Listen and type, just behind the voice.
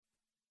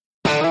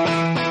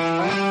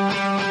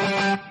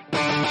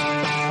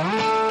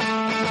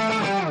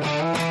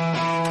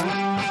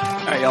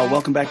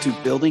Welcome back to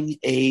Building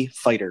a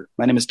Fighter.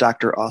 My name is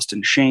Dr.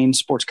 Austin Shane,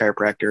 sports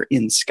chiropractor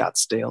in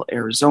Scottsdale,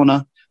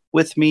 Arizona.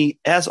 With me,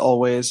 as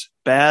always,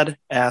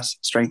 badass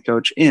strength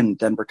coach in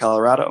Denver,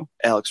 Colorado,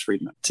 Alex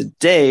Friedman.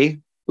 Today,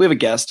 we have a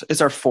guest. It's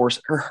her fourth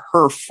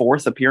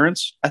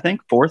appearance, I think.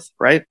 Fourth,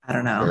 right? I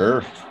don't know.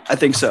 Sure. I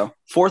think so.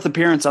 Fourth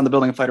appearance on the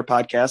Building a Fighter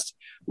podcast.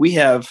 We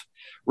have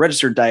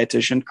registered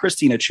dietitian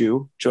Christina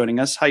Chu joining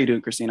us. How you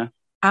doing, Christina?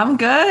 I'm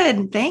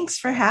good. Thanks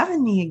for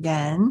having me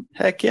again.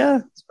 Heck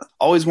yeah.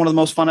 Always one of the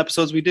most fun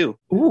episodes we do.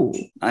 Ooh.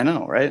 I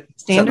know, right?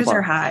 Standards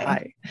are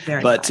high.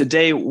 Very but high.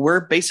 Today, we're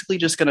basically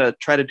just going to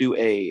try to do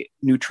a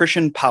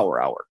nutrition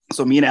power hour.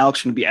 So me and Alex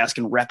are going to be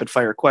asking rapid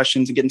fire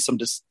questions and getting some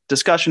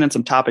discussion and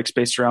some topics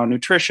based around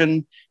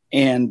nutrition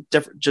and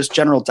just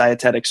general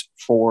dietetics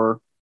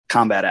for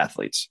combat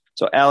athletes.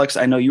 So Alex,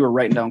 I know you were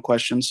writing down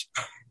questions.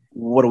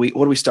 What are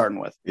we starting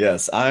with?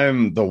 Yes,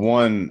 I'm the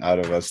one out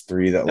of us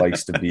three that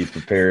likes to be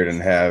prepared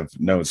and have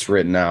notes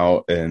written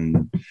out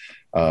and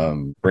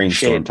brainstorm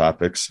Shade.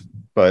 Topics.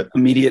 But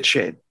Immediate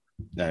shade.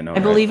 I know. I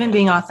believe in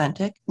being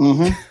authentic.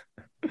 Mm-hmm.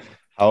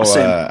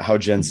 How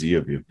Gen Z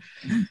of you?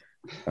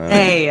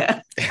 Hey,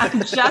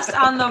 I'm just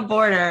on the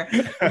border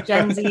of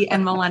Gen Z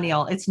and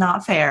millennial. It's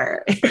not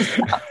fair. It's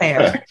not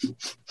fair.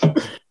 I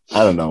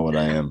don't know what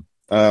I am.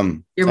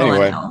 You're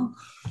anyway, millennial.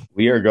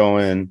 we are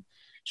going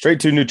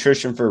straight to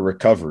nutrition for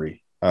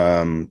recovery.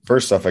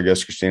 First off, I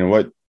guess, Christina,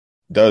 what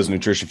does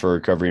nutrition for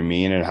recovery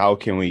mean, and how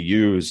can we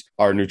use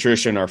our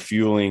nutrition, our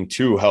fueling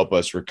to help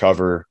us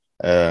recover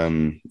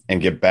and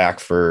get back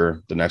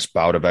for the next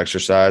bout of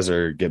exercise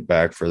or get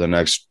back for the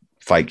next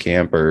fight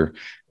camp or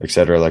et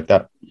cetera like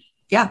that?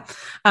 Yeah.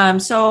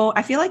 So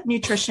I feel like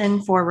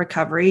nutrition for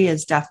recovery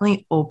is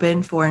definitely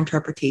open for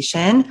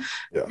interpretation,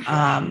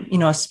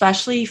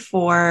 especially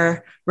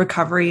for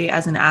recovery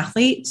as an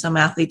athlete. Some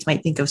athletes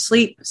might think of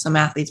sleep. Some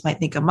athletes might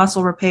think of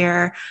muscle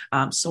repair,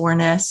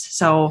 soreness.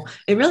 So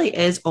it really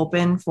is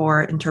open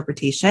for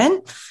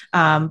interpretation.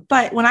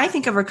 But when I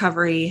think of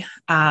recovery,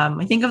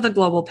 I think of the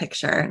global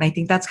picture. And I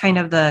think that's kind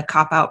of the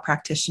cop-out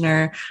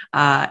practitioner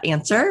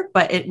answer,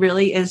 but it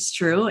really is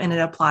true. And it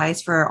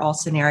applies for all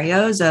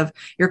scenarios of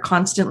you're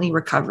constantly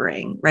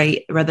recovering,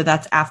 right? Whether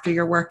that's after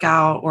your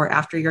workout or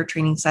after your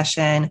training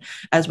session,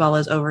 as well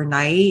as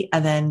overnight.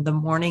 And then the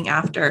morning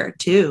after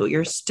too,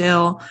 you're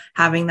still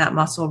having that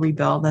muscle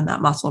rebuild and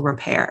that muscle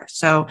repair.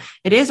 So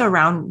it is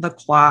around the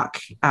clock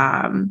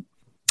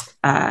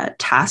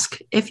task,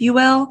 if you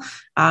will.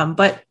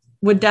 But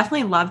would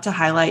definitely love to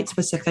highlight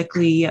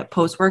specifically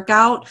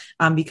post-workout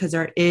because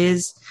I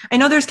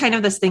know there's kind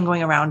of this thing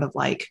going around of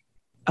like,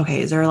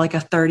 okay, is there like a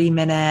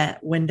 30-minute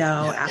window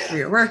after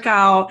your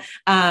workout?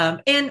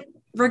 And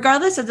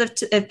regardless of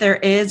if there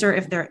is or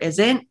if there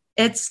isn't,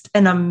 it's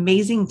an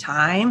amazing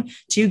time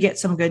to get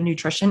some good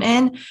nutrition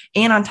in.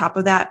 And on top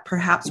of that,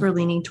 perhaps we're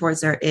leaning towards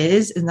there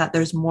is, and that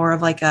there's more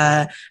of like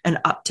an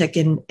uptake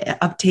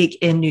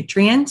in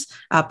nutrients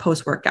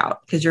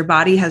post-workout, because your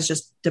body has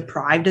just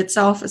deprived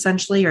itself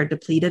essentially or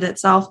depleted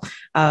itself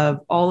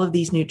of all of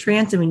these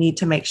nutrients. And we need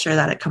to make sure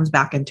that it comes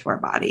back into our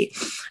body.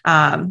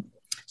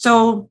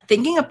 So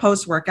thinking of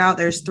post-workout,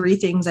 there's three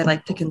things I'd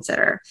like to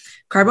consider: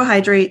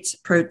 carbohydrates,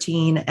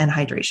 protein, and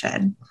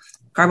hydration.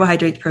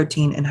 Carbohydrates,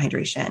 protein, and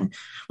hydration.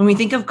 When we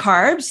think of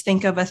carbs,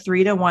 think of a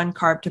 3-to-1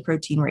 carb to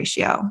protein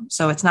ratio.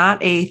 So it's not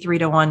a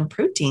 3-to-1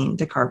 protein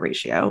to carb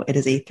ratio. It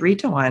is a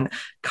 3-to-1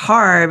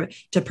 carb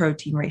to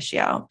protein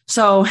ratio.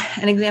 So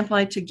an example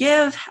I like to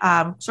give,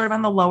 sort of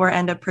on the lower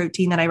end of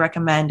protein that I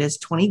recommend is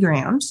 20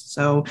 grams.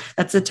 So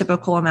that's a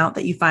typical amount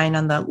that you find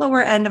on the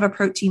lower end of a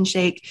protein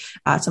shake.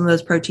 Some of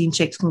those protein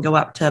shakes can go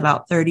up to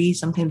about 30,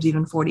 sometimes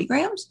even 40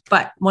 grams.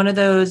 But one of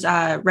those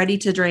ready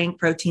to drink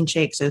protein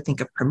shakes, so think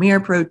of Premier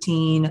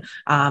Protein,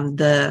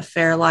 the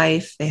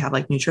Fairlife, they have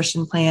like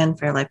Nutrition Plan,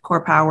 Fairlife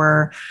Core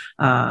Power,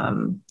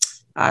 some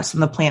of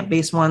the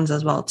plant-based ones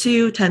as well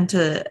too, tend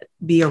to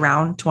be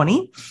around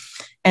 20.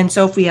 And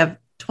so if we have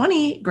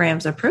 20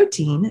 grams of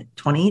protein,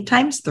 20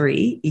 times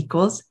 3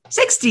 equals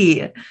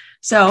 60.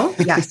 So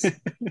yes.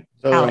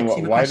 So Alex,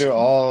 why do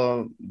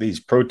all these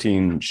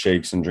protein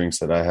shakes and drinks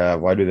that I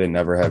have, why do they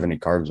never have any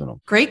carbs in them?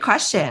 Great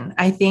question.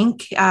 I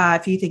think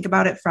if you think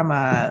about it from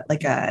a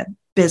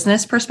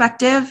business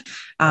perspective,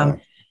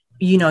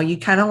 you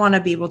kind of want to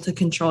be able to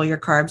control your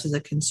carbs as a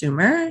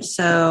consumer.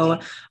 So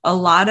a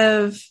lot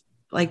of,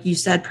 like you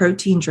said,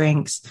 protein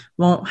drinks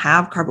won't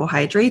have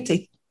carbohydrates.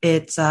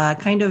 It's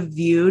kind of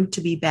viewed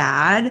to be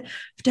bad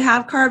to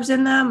have carbs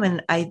in them.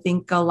 And I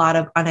think a lot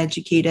of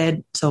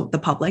uneducated, so the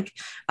public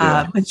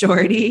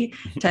majority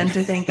tend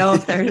to think, oh,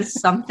 if there's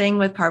something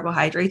with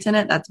carbohydrates in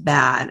it, that's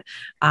bad.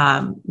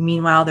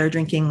 Meanwhile, they're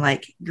drinking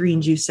like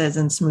green juices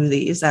and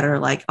smoothies that are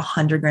like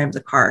 100 grams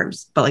of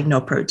carbs, but like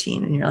no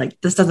protein. And you're like,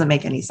 this doesn't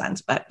make any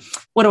sense, but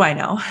what do I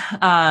know?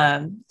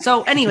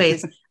 So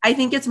anyways, I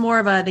think it's more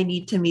of they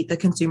need to meet the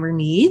consumer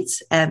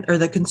needs or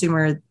the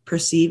consumer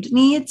perceived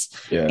needs.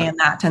 Yeah. And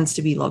that tends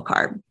to be low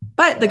carb.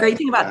 But the great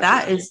thing about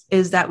that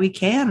is that we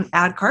can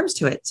add carbs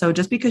to it. So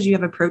just because you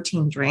have a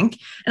protein drink,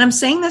 and I'm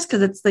saying this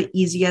because it's the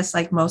easiest,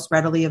 like most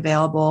readily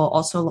available,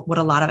 also what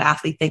a lot of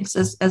athlete thinks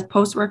as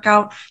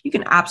post-workout, you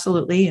can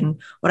absolutely,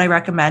 and what I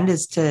recommend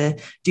is to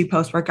do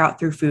post-workout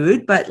through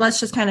food, but let's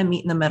just kind of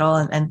meet in the middle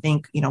and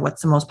think,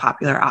 what's the most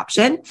popular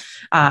option.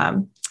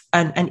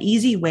 An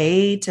easy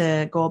way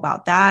to go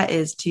about that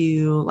is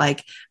to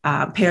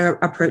pair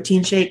a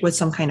protein shake with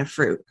some kind of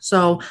fruit.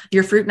 So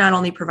your fruit not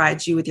only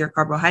provides you with your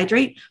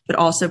carbohydrate, but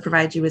also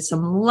provides you with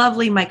some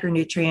lovely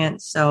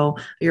micronutrients. So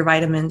your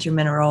vitamins, your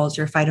minerals,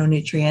 your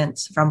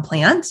phytonutrients from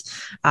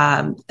plants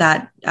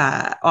that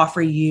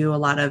offer you a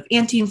lot of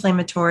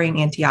anti-inflammatory and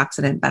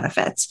antioxidant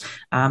benefits.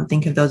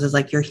 Think of those as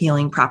like your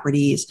healing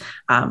properties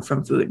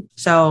from food.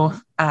 So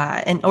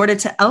in order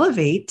to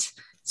elevate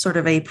sort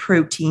of a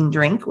protein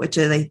drink, which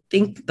is, I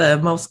think, the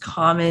most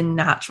common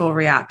natural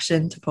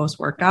reaction to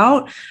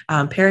post-workout,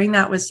 pairing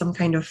that with some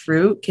kind of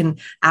fruit can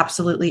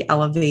absolutely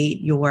elevate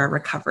your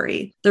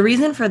recovery. The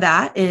reason for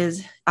that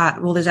is,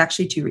 there's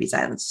actually two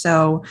reasons.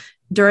 So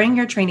during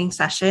your training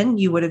session,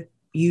 you would have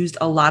used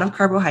a lot of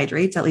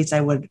carbohydrates. At least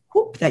I would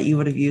hope that you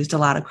would have used a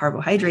lot of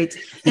carbohydrates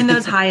in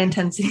those high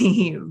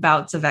intensity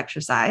bouts of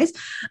exercise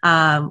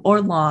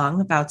or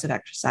long bouts of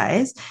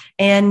exercise.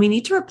 And we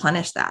need to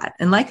replenish that.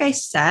 And like I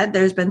said,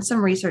 there's been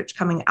some research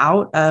coming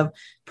out of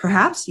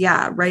perhaps,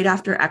 right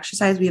after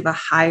exercise, we have a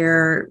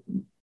higher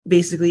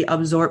basically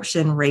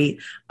absorption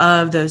rate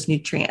of those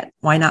nutrients.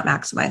 Why not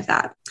maximize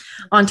that?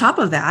 On top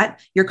of that,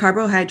 your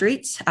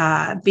carbohydrates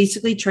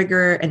basically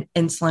trigger an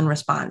insulin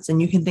response.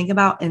 And you can think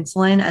about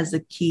insulin as the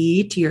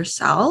key to your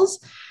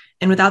cells.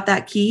 And without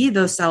that key,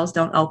 those cells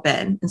don't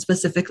open, and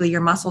specifically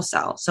your muscle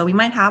cells. So we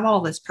might have all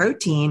this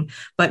protein,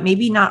 but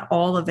maybe not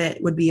all of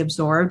it would be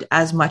absorbed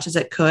as much as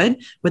it could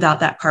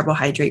without that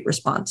carbohydrate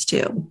response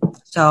too.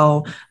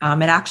 So it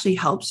actually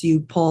helps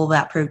you pull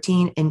that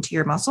protein into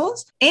your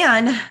muscles.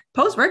 And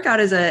post-workout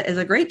is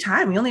a great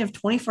time. We only have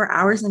 24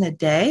 hours in a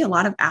day. A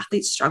lot of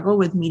athletes struggle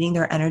with meeting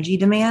their energy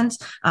demands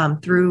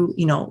through,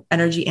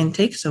 energy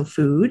intake, so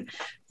food,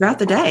 throughout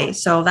the day.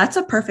 So that's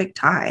a perfect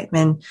time.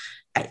 And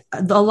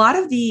a lot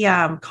of the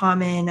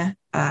common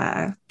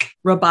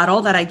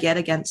rebuttal that I get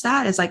against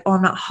that is like, oh,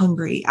 I'm not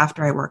hungry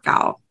after I work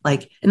out.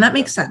 And that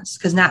makes sense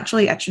because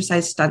naturally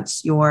exercise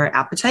stunts your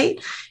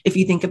appetite. If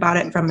you think about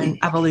it from an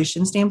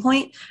evolution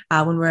standpoint,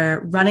 when we're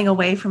running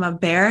away from a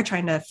bear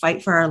trying to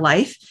fight for our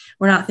life,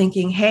 we're not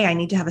thinking, hey, I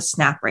need to have a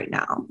snack right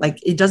now.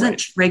 It doesn't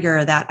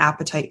trigger that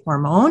appetite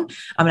hormone. It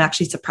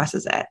actually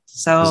suppresses it.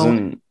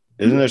 So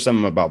isn't there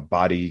something about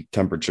body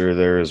temperature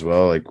there as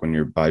well? Like when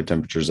your body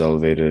temperature is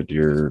elevated,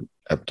 your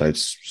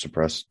appetite's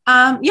suppressed?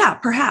 Yeah,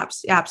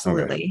 perhaps.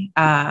 Absolutely.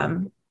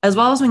 Okay. As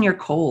well as when you're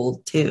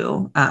cold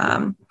too.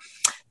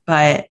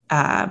 But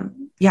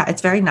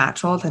it's very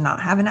natural to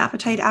not have an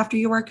appetite after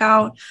you work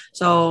out.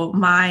 So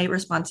my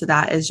response to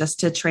that is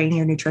just to train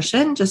your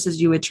nutrition, just as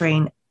you would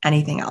train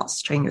anything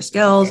else, train your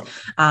skills,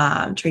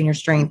 train your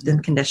strength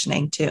and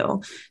conditioning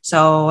too.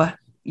 So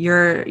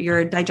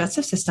your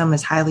digestive system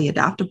is highly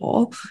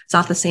adaptable. It's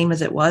not the same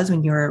as it was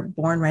when you were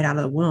born right out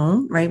of the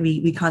womb, right?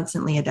 We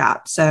constantly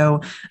adapt.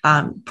 So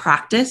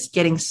practice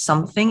getting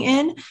something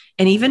in.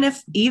 And even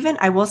if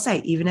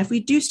we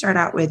do start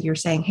out with, you're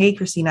saying, hey,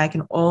 Christina, I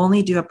can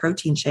only do a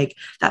protein shake,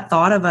 that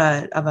thought of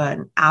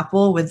an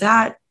apple with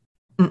that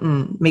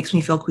makes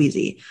me feel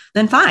queasy,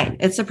 then fine,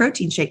 it's a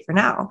protein shake for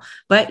now.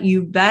 But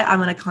you bet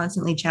I'm going to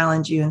constantly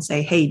challenge you and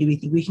say, hey, do we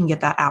think we can get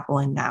that apple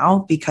in now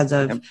because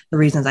of the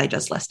reasons I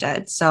just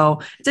listed?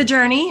 So it's a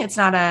journey. It's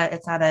not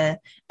a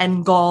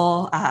end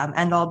goal,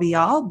 end all be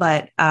all,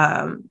 but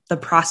the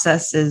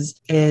process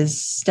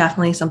is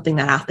definitely something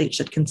that athletes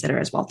should consider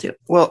as well too.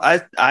 Well,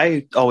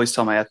 I always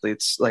tell my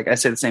athletes, I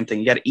say the same thing,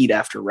 you got to eat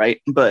after,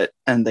 right?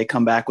 And they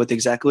come back with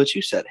exactly what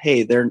you said.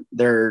 Hey,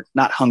 they're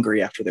not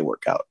hungry after they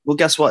work out. Well,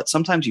 guess what?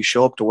 Sometimes you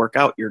show up to work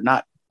out, you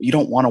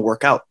don't want to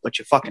work out, but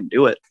you fucking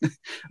do it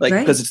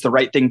because it's the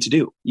right thing to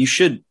do. You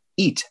should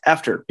eat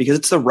after because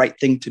it's the right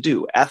thing to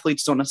do.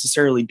 Athletes don't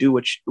necessarily do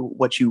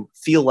what you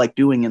feel like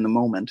doing in the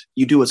moment.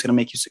 You do what's going to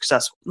make you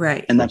successful.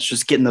 Right. And that's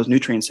just getting those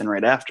nutrients in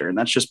right after. And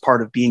that's just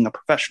part of being a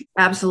professional.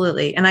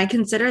 Absolutely. And I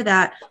consider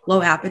that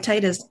low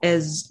appetite is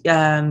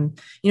when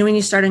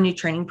you start a new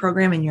training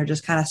program and you're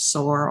just kind of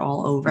sore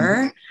all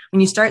over,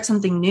 when you start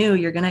something new,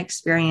 you're going to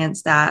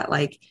experience that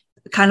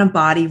kind of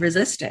body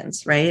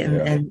resistance, right?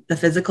 And the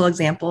physical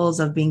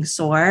examples of being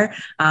sore,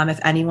 if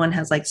anyone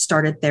has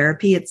started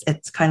therapy,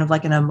 it's kind of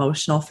like an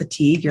emotional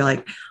fatigue. You're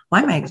like,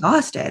 why am I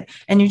exhausted?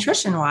 And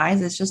nutrition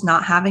wise, it's just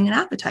not having an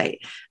appetite.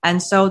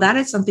 And so that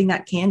is something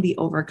that can be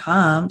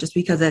overcome. Just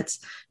because it's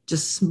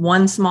just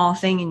one small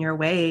thing in your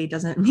way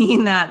doesn't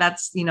mean that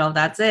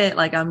that's it,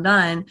 I'm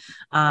done.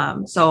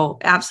 So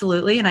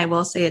absolutely. And I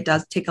will say it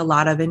does take a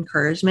lot of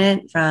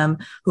encouragement from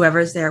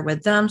whoever's there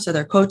with them. So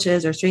their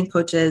coaches or strength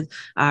coaches,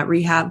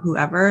 rehab,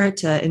 whoever,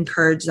 to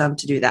encourage them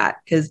to do that.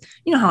 Because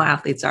you know how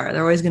athletes are.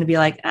 They're always going to be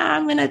like,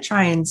 I'm going to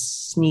try and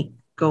sneak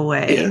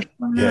away.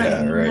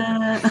 Yeah,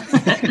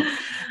 right.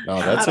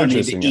 No, that's I don't need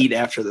interesting. to eat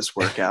after this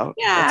workout.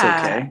 Yeah.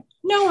 That's okay.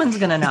 No one's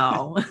going to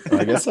know.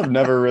 I guess I've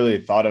never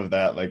really thought of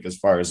that, like as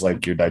far as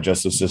like your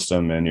digestive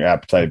system and your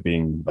appetite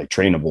being like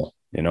trainable,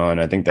 you know,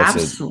 and I think that's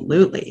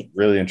Absolutely. a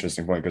really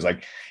interesting point because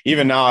like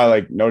even now I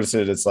like notice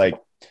it. It's like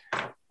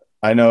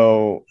I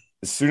know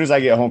as soon as I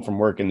get home from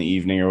work in the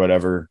evening or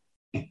whatever,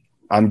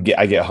 I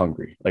get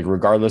hungry, like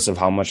regardless of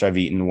how much I've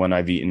eaten, when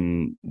I've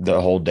eaten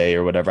the whole day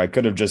or whatever. I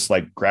could have just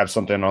like grabbed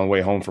something on the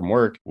way home from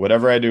work.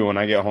 Whatever I do when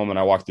I get home and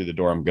I walk through the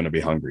door, I'm going to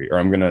be hungry or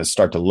I'm going to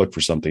start to look for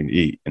something to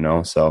eat, you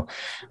know? So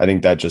I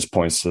think that just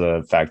points to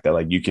the fact that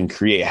like you can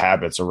create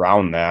habits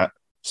around that.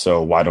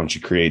 So why don't you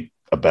create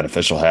a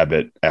beneficial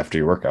habit after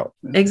your workout?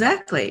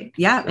 Exactly.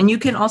 Yeah. And you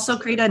can also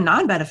create a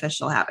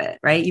non-beneficial habit,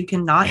 right? You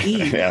can not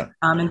eat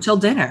until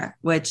dinner,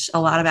 which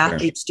a lot of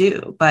athletes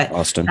do, but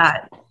Austin.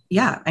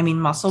 Yeah, I mean,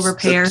 muscle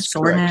repair,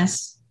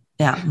 soreness.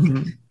 Yeah.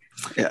 Mm-hmm.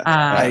 Yeah.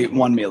 I eat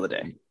one meal a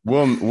day.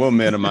 We'll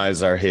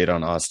minimize our hate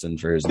on Austin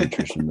for his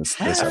nutrition. This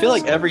I feel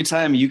like every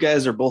time you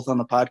guys are both on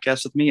the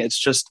podcast with me, it's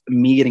just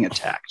me getting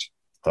attacked.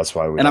 That's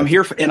why I'm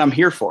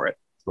here for it.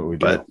 What we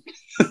do. But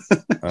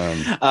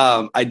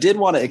I did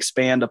want to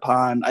expand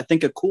upon, I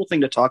think a cool thing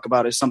to talk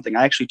about is something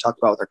I actually talked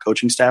about with our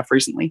coaching staff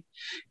recently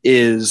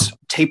is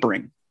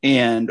tapering.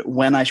 And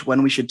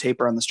when we should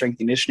taper on the strength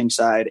and conditioning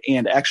side,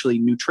 and actually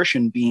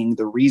nutrition being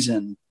the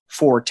reason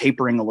for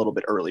tapering a little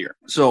bit earlier.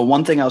 So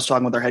one thing I was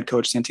talking with our head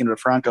coach, Santino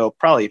DeFranco,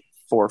 probably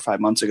 4 or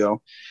 5 months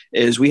ago,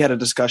 is we had a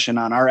discussion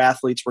on our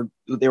athletes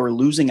they were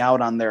losing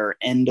out on their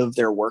end of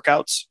their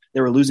workouts.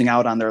 They were losing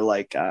out on their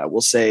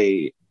we'll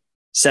say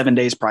 7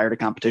 days prior to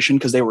competition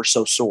because they were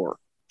so sore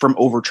from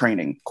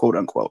overtraining, quote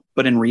unquote.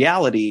 But in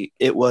reality,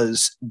 it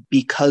was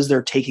because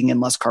they're taking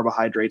in less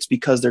carbohydrates,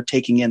 because they're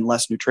taking in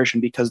less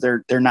nutrition, because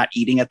they're not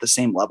eating at the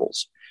same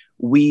levels.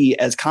 We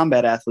as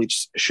combat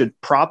athletes should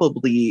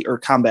probably, or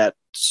combat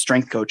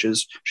strength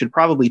coaches should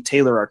probably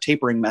tailor our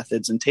tapering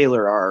methods and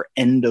tailor our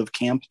end of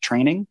camp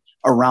training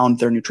around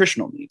their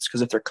nutritional needs.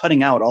 Because if they're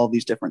cutting out all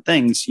these different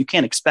things, you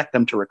can't expect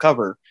them to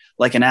recover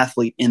like an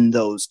athlete in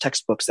those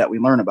textbooks that we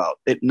learn about.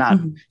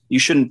 You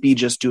shouldn't be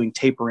just doing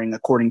tapering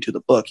according to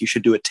the book. You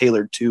should do it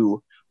tailored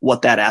to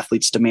what that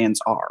athlete's demands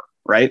are.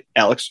 Right,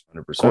 Alex?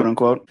 100%. Quote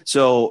unquote.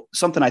 So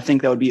something I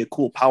think that would be a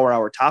cool power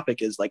hour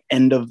topic is like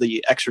end of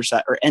the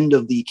exercise or end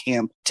of the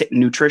camp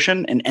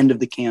nutrition and end of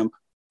the camp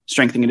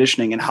strength and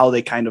conditioning and how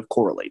they kind of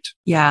correlate.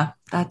 Yeah,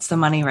 that's the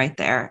money right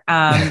there.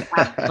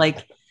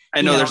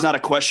 I know there's not a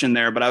question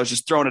there, but I was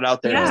just throwing it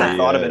out there because I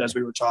thought of it as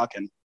we were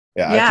talking.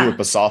 Yeah, I threw up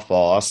a softball.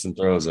 Austin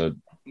throws a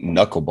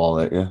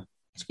knuckleball at you.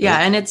 Yeah,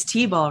 and it's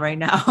T-ball right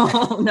now.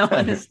 No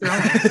one is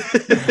throwing.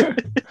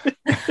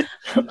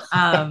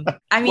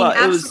 I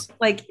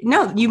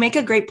mean, you make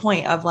a great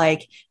point of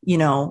like,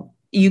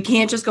 you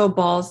can't just go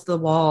balls to the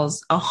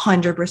walls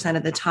 100%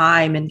 of the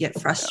time and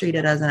get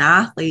frustrated as an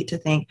athlete to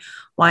think,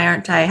 why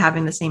aren't I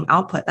having the same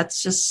output?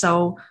 That's just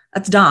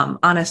that's dumb.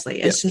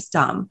 Honestly, it's just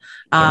dumb.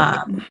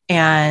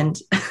 And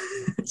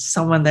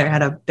someone there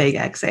had a big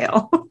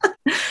exhale,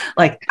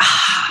 like,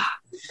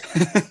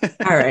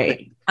 all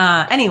right.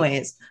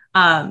 Anyways,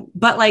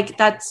 but like,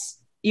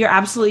 you're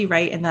absolutely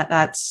right. In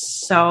that's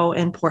so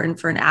important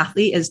for an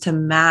athlete is to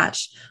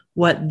match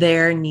what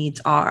their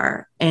needs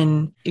are.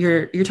 And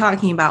you're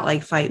talking about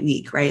like fight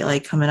week, right?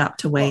 Like coming up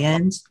to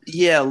weigh-ins.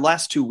 Yeah.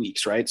 Last 2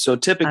 weeks. Right. So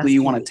typically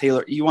you want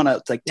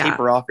to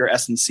taper off your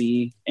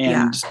S&C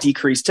and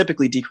decrease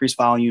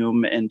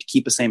volume and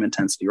keep the same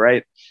intensity.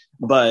 Right.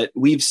 But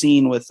we've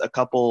seen with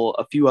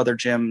a few other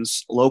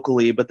gyms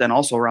locally, but then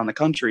also around the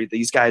country,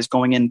 these guys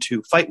going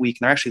into fight week,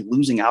 and they're actually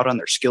losing out on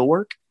their skill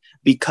work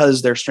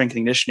because their strength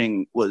and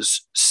conditioning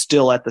was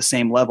still at the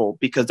same level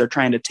because they're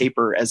trying to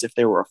taper as if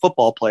they were a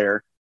football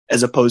player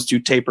as opposed to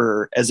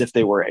taper as if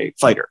they were a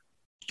fighter.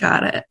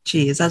 Got it.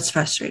 Geez, that's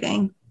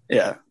frustrating.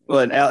 Yeah.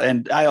 Well,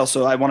 and I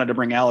wanted to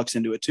bring Alex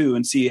into it too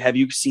and see, have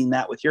you seen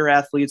that with your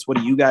athletes? What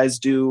do you guys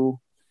do?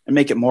 And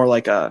make it more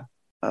like a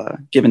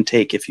give and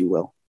take, if you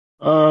will.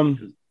 I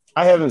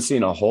haven't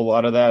seen a whole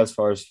lot of that as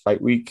far as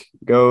fight week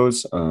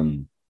goes.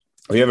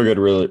 We have a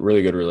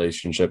really good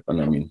relationship.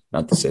 And I mean,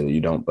 not to say that you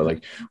don't, but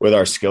like with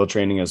our skill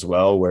training as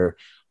well, where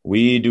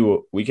we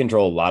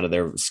control a lot of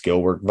their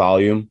skill work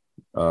volume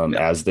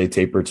as they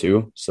taper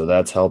too. So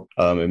that's helped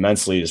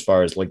immensely as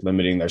far as like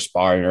limiting their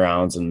sparring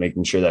rounds and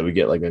making sure that we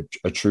get like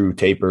a true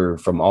taper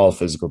from all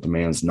physical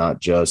demands,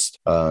 not just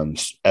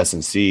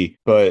S&C.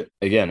 But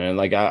again, and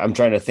like I'm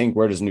trying to think,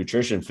 where does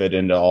nutrition fit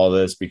into all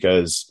this?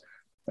 Because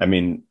I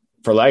mean,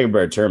 for lack of a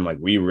better term, like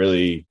we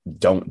really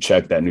don't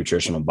check that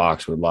nutritional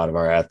box with a lot of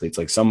our athletes.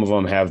 Like some of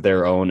them have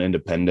their own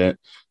independent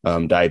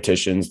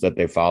dietitians that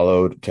they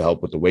followed to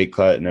help with the weight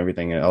cut and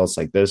everything else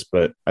like this.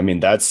 But I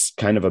mean, that's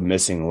kind of a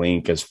missing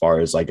link as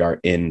far as like our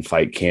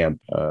in-fight camp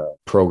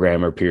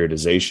program or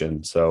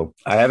periodization. So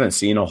I haven't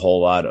seen a whole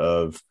lot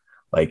of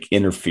like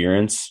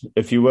interference,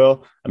 if you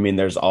will. I mean,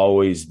 there's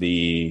always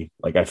the,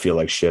 like, I feel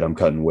like shit, I'm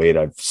cutting weight,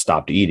 I've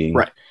stopped eating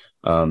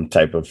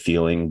type of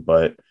feeling.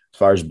 But as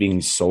far as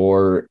being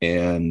sore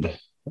and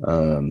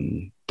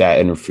that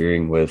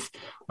interfering with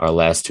our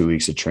last 2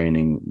 weeks of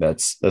training,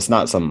 that's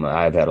not something that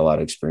I've had a lot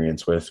of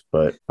experience with.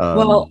 But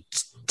well,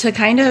 to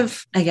kind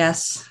of, I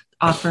guess,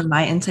 offer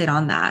my insight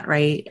on that,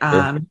 right?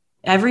 Sure.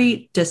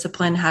 Every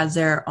discipline has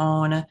their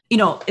own,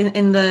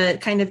 in the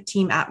kind of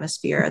team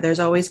atmosphere, there's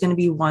always going to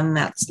be one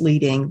that's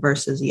leading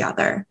versus the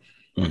other.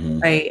 Mm-hmm.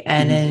 Right.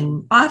 And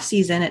in off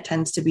season, it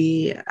tends to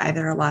be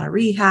either a lot of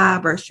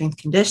rehab or strength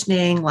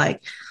conditioning,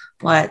 like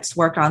let's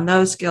work on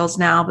those skills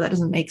now, but that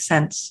doesn't make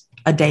sense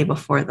a day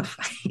before the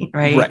fight.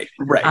 Right.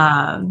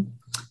 Right.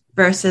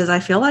 Versus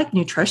I feel like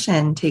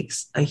nutrition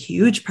takes a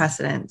huge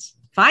precedence.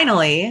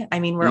 Finally, I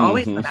mean, we're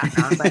always in the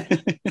background,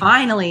 but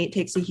finally it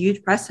takes a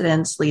huge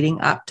precedence leading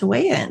up to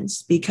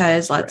weigh-ins,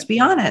 because let's be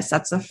honest,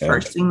 that's the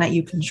first thing that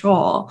you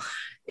control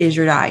is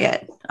your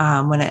diet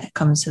when it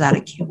comes to that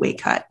acute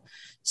weight cut.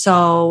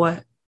 So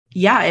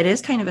yeah, it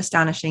is kind of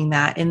astonishing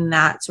that in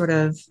that sort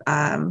of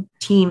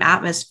team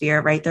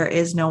atmosphere, right, there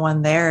is no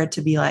one there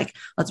to be like,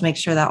 let's make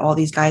sure that all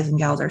these guys and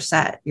gals are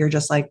set. You're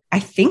just like, I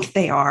think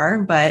they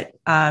are, but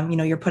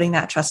you're putting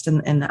that trust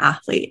in the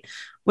athlete,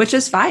 which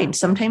is fine.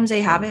 Sometimes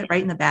they have it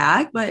right in the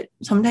bag, but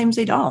sometimes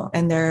they don't.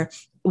 And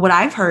what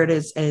I've heard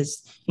is,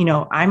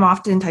 I'm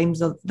oftentimes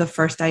the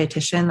first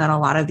dietitian that a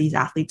lot of these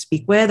athletes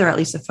speak with, or at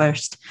least the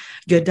first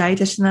good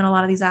dietitian that a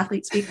lot of these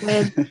athletes speak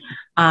with.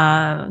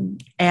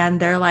 And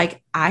they're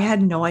like, I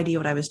had no idea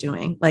what I was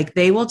doing. Like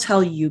they will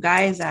tell you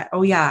guys that,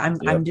 oh yeah,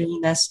 I'm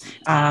doing this,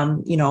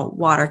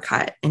 water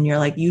cut. And you're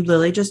like, you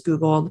literally just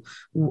Googled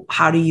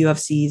how do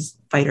UFC's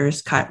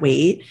fighters cut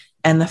weight.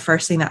 And the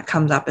first thing that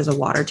comes up is a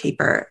water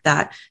taper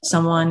that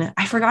someone,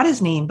 I forgot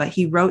his name, but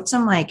he wrote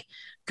some like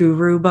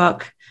guru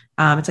book.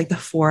 It's like the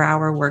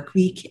 4-hour work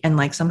week. And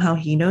like somehow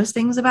he knows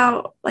things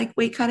about like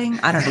weight cutting.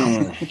 I don't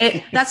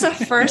know. That's the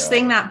first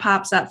thing that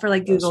pops up for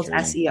like Google's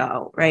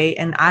SEO. Right.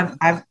 And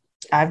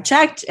I've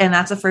checked, and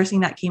that's the first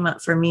thing that came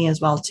up for me as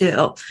well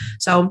too.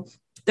 So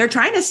they're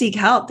trying to seek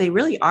help. They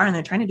really are. And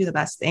they're trying to do the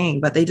best thing,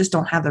 but they just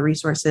don't have the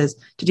resources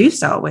to do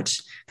so,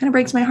 which kind of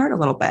breaks my heart a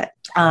little bit.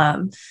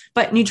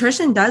 But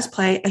nutrition does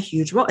play a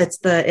huge role. It's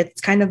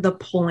kind of the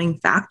pulling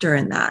factor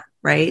in that.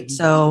 Right. Mm-hmm.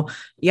 So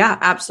yeah,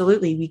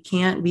 absolutely. We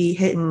can't be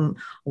hitting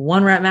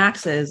 1 rep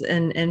maxes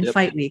in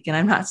fight week. And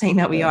I'm not saying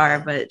that we are,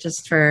 but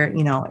just for,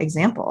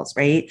 examples,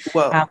 right.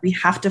 Well, we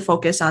have to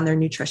focus on their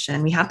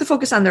nutrition. We have to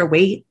focus on their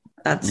weight.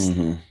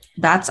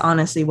 That's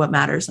honestly what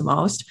matters the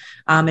most.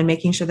 And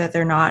making sure that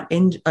they're not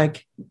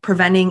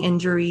preventing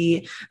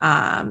injury,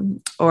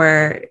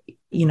 or,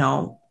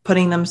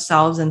 putting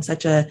themselves in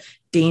such a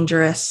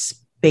dangerous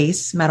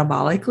space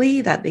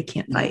metabolically that they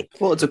can't fight.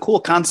 Well, it's a cool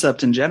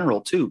concept in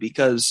general too,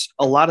 because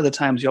a lot of the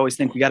times you always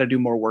think we got to do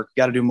more work,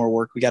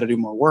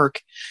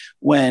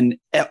 when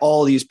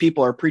all these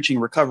people are preaching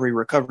recovery.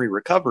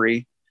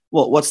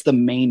 Well, what's the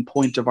main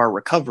point of our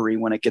recovery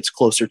when it gets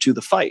closer to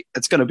the fight?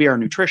 It's going to be our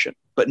nutrition,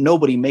 but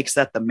nobody makes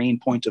that the main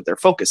point of their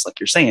focus, like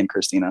you're saying,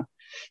 Christina.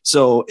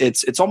 So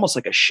it's almost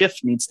like a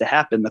shift needs to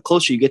happen. The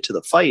closer you get to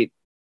the fight,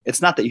 it's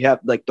not that you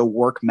have like the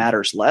work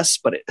matters less,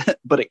 but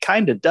it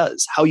kind of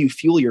does. How you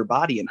fuel your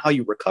body and how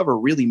you recover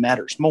really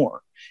matters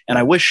more. And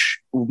I wish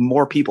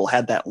more people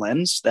had that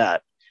lens,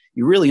 that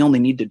you really only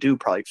need to do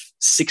probably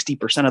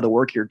 60% of the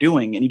work you're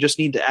doing. And you just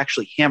need to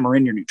actually hammer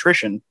in your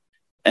nutrition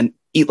and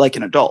eat like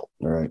an adult.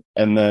 Right.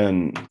 And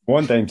then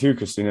one thing too,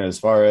 Christina, as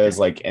far as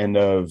like end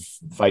of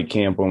fight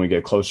camp, when we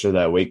get closer to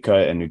that weight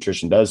cut and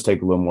nutrition does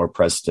take a little more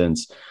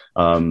precedence,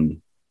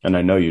 and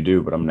I know you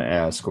do, but I'm going to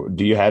ask,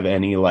 do you have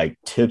any like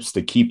tips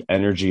to keep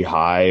energy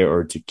high,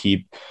 or to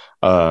keep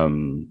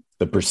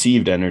the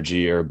perceived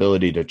energy or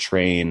ability to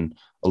train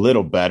a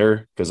little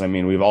better? Because I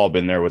mean, we've all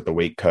been there with the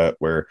weight cut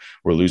where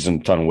we're losing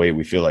a ton of weight.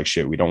 We feel like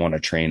shit. We don't want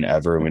to train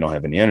ever, and we don't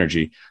have any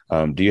energy.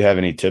 Do you have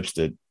any tips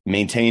to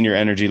maintain your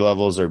energy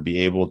levels, or be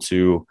able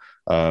to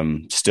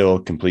still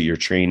complete your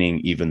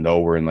training, even though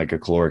we're in like a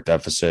caloric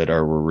deficit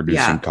or we're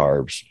reducing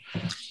carbs?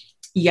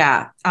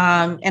 Yeah.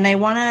 And I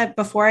want to,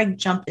 before I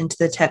jump into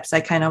the tips, I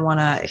kind of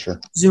want to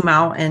zoom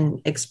out and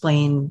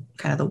explain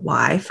kind of the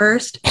why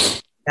first.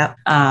 Yep.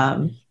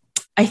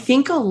 I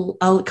think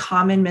a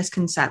common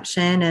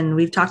misconception, and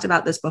we've talked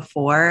about this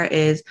before,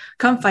 is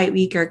come fight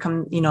week or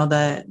come,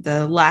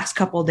 the last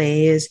couple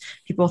days,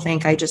 people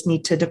think I just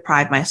need to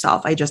deprive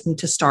myself. I just need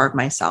to starve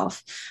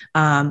myself.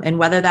 And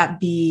whether that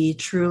be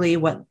truly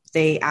what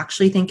they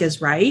actually think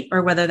is right,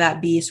 or whether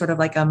that be sort of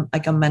like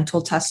a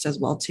mental test as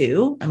well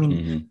too. I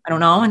mean, I don't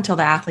know until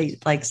the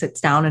athlete like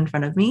sits down in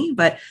front of me,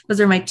 but those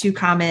are my 2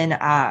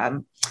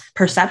 common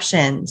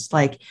perceptions.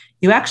 Like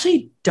you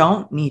actually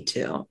don't need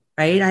to.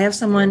 Right. I have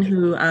someone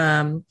who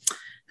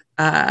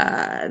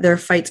their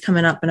fight's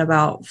coming up in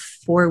about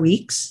 4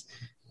 weeks,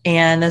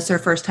 and that's their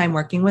first time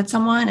working with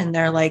someone. And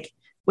they're like,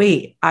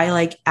 wait, I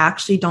like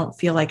actually don't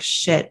feel like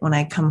shit when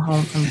I come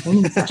home from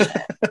training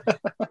session.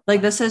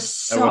 Like, this is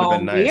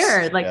so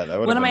weird. Like,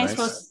 what am I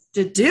supposed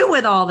to do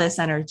with all this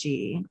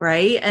energy?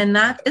 Right. And isn't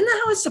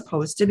that how it's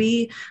supposed to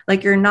be?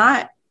 Like, you're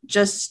not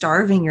just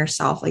starving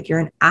yourself. Like, you're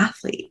an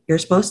athlete. You're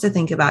supposed to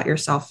think about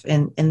yourself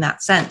in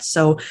that sense.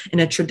 So in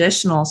a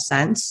traditional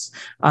sense,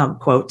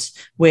 quotes,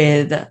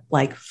 with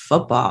like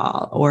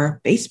football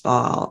or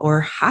baseball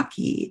or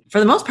hockey, for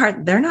the most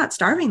part, they're not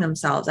starving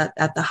themselves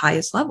at the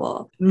highest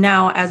level.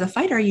 Now, as a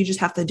fighter, you just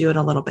have to do it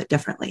a little bit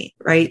differently,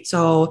 right?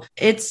 So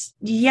it's,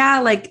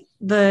 like,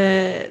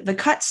 the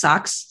cut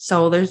sucks.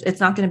 So it's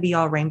not going to be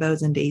all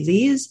rainbows and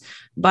daisies,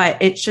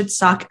 but it should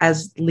suck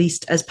as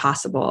least as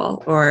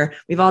possible. Or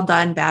we've all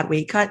done bad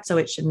weight cuts, so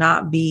it should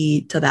not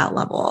be to that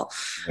level.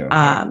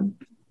 Yeah.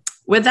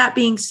 With that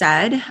being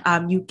said,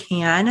 you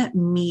can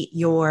meet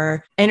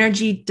your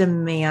energy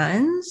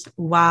demands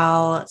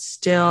while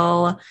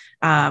still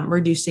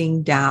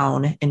reducing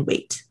down in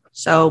weight.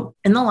 So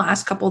in the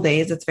last couple of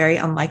days, it's very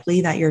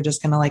unlikely that you're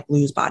just going to like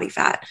lose body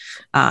fat.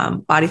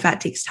 Body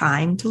fat takes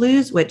time to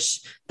lose,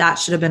 which that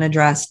should have been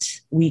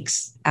addressed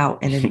weeks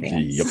out in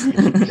advance.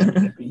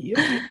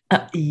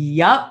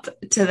 Yup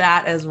to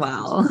that as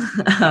well.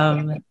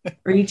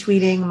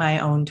 Retweeting my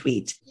own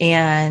tweet.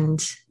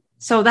 And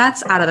so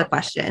that's out of the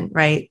question,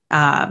 right?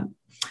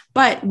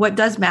 But what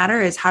does matter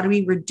is, how do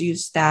we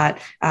reduce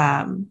that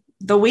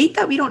the weight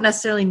that we don't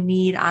necessarily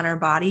need on our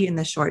body in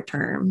the short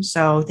term.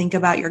 So think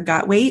about your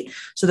gut weight.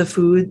 So the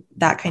food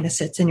that kind of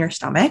sits in your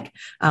stomach.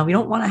 We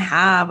don't want to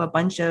have a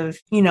bunch of,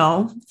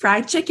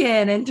 fried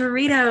chicken and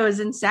Doritos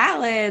and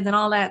salads and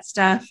all that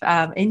stuff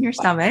in your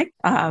stomach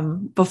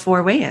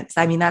before weigh-ins.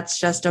 I mean, that's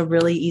just a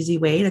really easy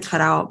way to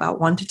cut out about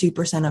 1 to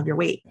 2% of your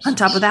weight. On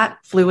top of that,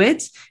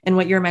 fluids, and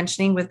what you're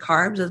mentioning with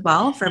carbs as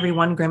well. For every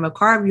 1 gram of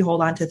carb, you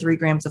hold on to 3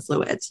 grams of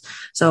fluids.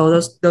 So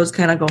those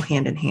kind of go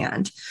hand in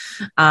hand.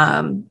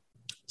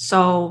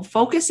 So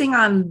focusing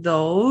on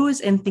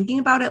those and thinking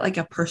about it like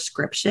a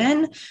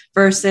prescription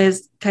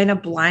versus kind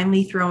of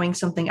blindly throwing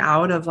something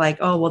out of like,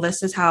 oh, well,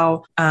 this is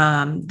how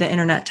the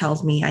internet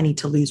tells me I need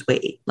to lose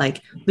weight.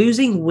 Like,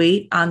 losing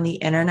weight on the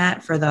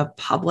internet for the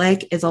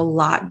public is a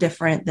lot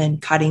different than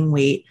cutting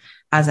weight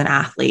as an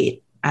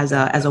athlete, as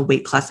a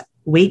weight class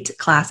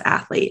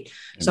athlete.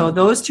 Mm-hmm. So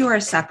those two are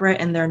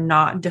separate, and they're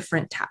not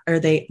different, or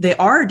they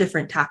are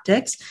different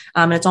tactics.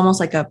 And it's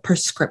almost like a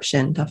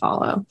prescription to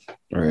follow.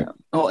 Right.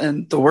 Oh,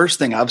 and the worst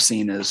thing I've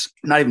seen is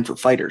not even for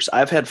fighters.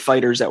 I've had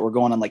fighters that were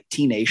going on like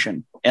T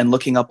Nation and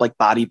looking up like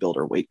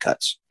bodybuilder weight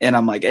cuts. And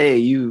I'm like, hey,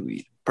 you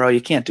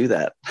can't do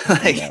that.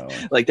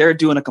 Like they're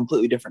doing a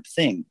completely different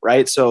thing.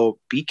 Right. So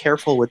be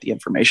careful with the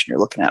information you're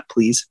looking at,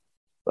 please.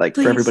 Like,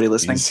 please, for everybody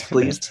listening,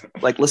 please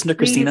like listen to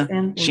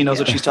Christina. She knows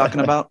what she's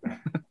talking about.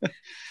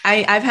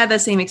 I've had the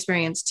same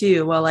experience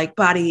too. Well, like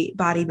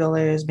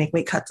bodybuilders make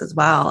weight cuts as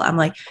well. I'm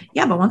like,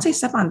 yeah, but once they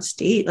step on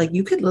stage, like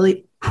you could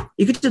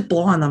just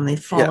blow on them. They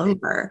fall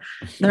over.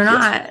 They're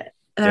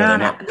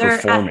not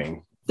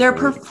performing. They're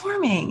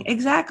performing.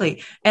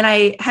 Exactly. And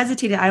I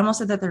hesitated. I almost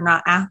said that they're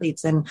not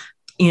athletes. And,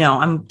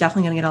 I'm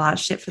definitely going to get a lot of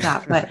shit for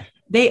that, but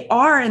they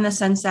are, in the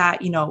sense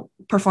that,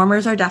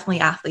 performers are definitely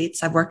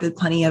athletes. I've worked with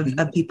plenty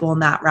of people in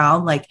that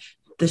realm. Like,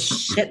 the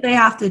shit they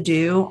have to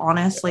do,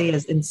 honestly,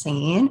 is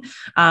insane.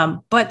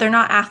 But they're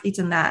not athletes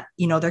in that,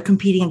 they're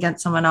competing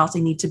against someone else. They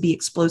need to be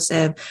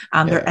explosive.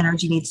 Their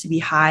energy needs to be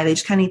high. They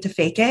just kind of need to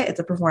fake it. It's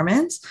a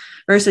performance,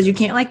 versus you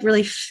can't like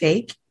really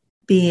fake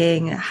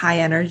being high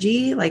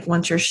energy, like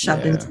once you're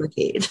shoved into the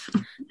cage.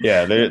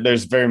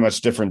 There's very much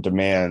different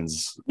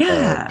demands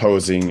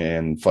posing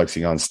and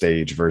flexing on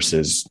stage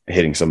versus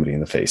hitting somebody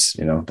in the face.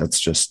 That's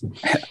just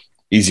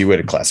easy way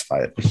to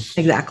classify it.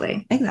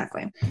 Exactly.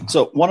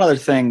 So one other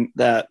thing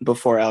that,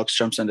 before Alex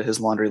jumps into his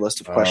laundry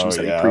list of questions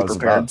that he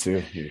pre-prepared,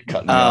 You're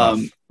cutting me off.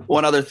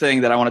 One other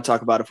thing that I want to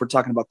talk about, if we're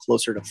talking about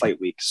closer to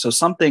fight week. So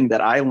something that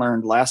I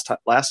learned last time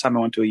I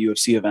went to a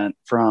UFC event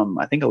from,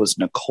 I think it was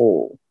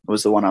Nicole,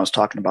 was the one I was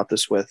talking about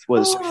this with,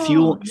 was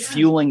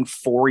fueling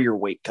for your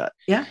weight cut.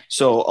 Yeah.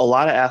 So a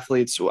lot of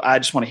athletes, I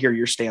just want to hear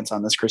your stance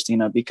on this,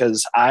 Christina,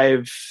 because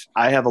I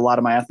have a lot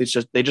of my athletes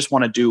they just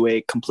want to do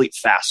a complete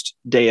fast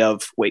day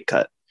of weight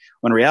cut.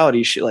 When in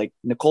reality,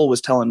 Nicole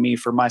was telling me,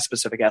 for my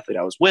specific athlete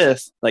I was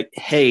with, like,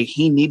 hey,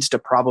 he needs to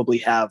probably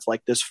have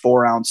like this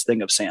 4-ounce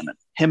thing of salmon.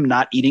 Him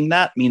not eating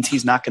that means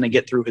he's not going to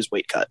get through his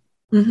weight cut.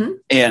 Mm-hmm.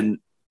 And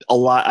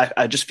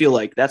I just feel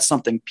like that's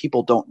something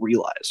people don't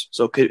realize.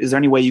 So is there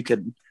any way you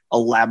could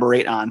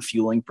elaborate on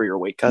fueling for your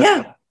weight cut?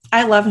 Yeah.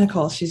 I love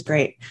Nicole. She's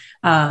great.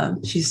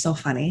 She's so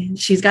funny.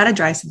 She's got a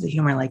dry sense of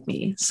humor like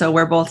me. So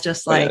we're both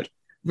just like,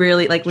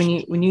 really, like when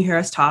you hear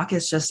us talk,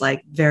 it's just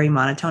like very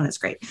monotone. It's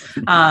great.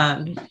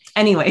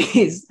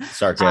 Anyways,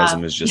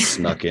 sarcasm is just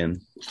snuck in.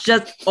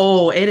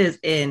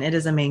 It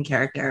is a main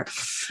character.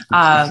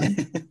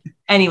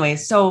 Anyway,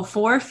 so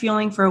for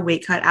fueling for a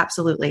weight cut,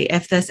 absolutely.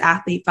 If this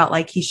athlete felt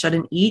like he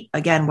shouldn't eat,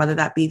 again, whether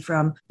that be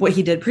from what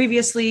he did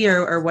previously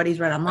or what he's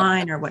read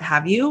online or what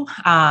have you,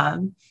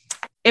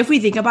 if we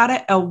think about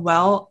it, a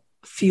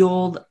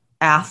well-fueled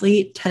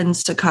athlete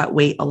tends to cut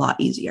weight a lot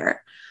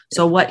easier.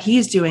 So what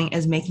he's doing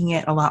is making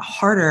it a lot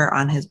harder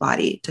on his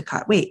body to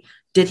cut weight.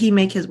 Did he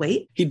make his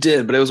weight? He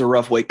did, but it was a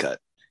rough weight cut.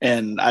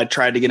 And I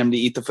tried to get him to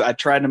eat I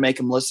tried to make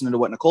him listen to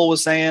what Nicole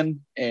was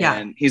saying.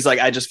 And he's like,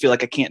 I just feel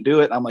like I can't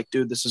do it. I'm like,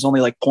 dude, this is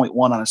only like 0.1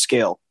 on a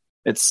scale.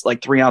 It's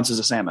like 3 ounces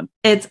of salmon.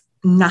 It's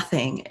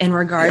nothing in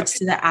regards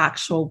to the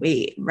actual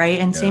weight, right?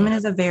 And salmon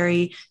is a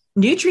very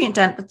nutrient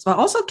dense, but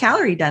also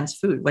calorie dense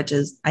food, which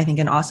is, I think,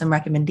 an awesome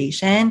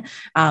recommendation.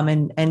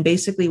 And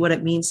basically what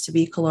it means to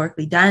be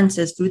calorically dense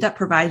is food that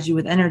provides you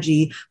with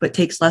energy, but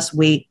takes less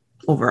weight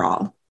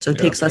overall. So it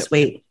takes less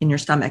weight in your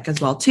stomach as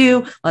well,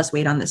 too, less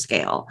weight on the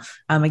scale.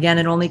 Again,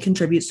 it only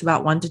contributes to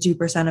about 1 to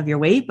 2% of your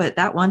weight, but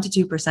that 1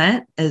 to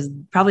 2% is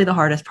probably the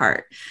hardest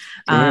part.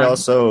 Can we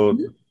also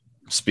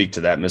speak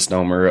to that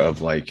misnomer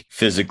of like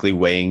physically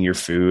weighing your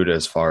food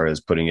as far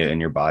as putting it in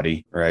your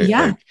body, right?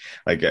 Yeah.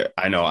 Like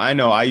I know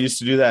I used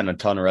to do that, and a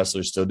ton of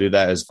wrestlers still do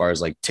that, as far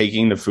as like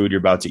taking the food you're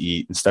about to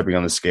eat and stepping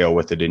on the scale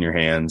with it in your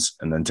hands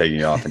and then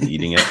taking it off and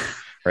eating it.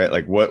 Right?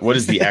 Like what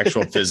is the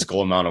actual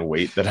physical amount of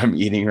weight that I'm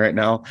eating right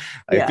now?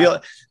 I feel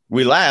like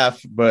we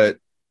laugh, but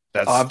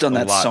that's I've done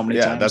that so many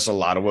times. That's a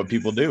lot of what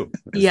people do.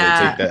 They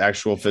take the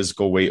actual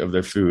physical weight of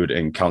their food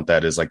and count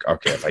that as like,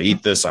 okay, if I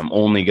eat this, I'm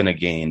only going to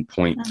gain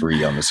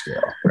 0.3 on the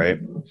scale. Right.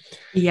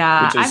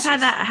 Yeah. I've had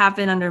that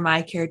happen under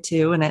my care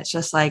too. And it's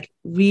just like,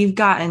 we've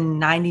gotten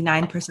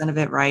 99% of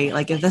it right.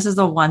 Like if this is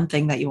the one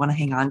thing that you want to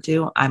hang on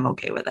to, I'm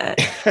okay with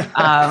it.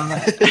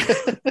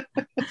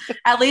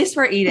 At least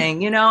we're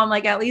eating, I'm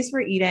like, at least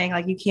we're eating.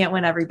 Like you can't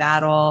win every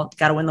battle,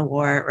 got to win the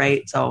war.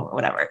 Right. So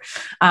whatever.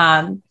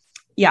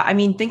 Yeah. I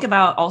mean, think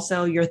about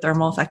also your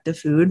thermal effective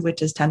food,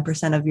 which is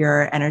 10% of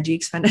your energy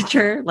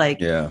expenditure.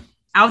 Like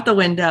out the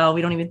window.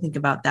 We don't even think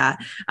about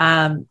that.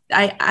 I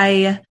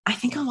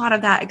think a lot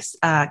of that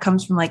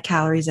comes from like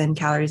calories in,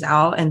 calories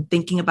out, and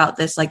thinking about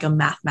this like a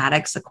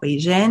mathematics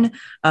equation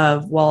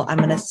of, well, I'm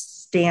going to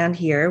stand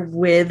here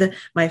with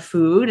my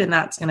food and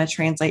that's going to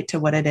translate to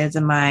what it is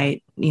in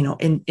my,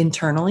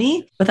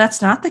 internally, but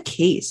that's not the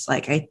case.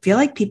 Like, I feel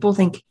like people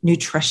think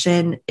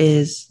nutrition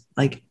is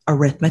like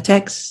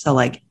arithmetic. So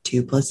like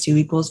 2 +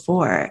 2 =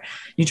 4.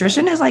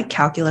 Nutrition is like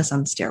calculus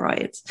on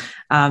steroids.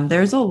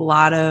 There's a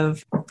lot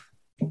of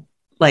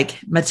like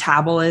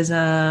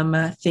metabolism,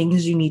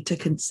 things you need to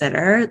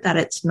consider, that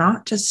it's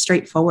not just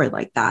straightforward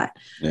like that.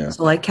 Yeah.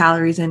 So like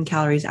calories in,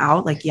 calories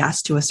out, like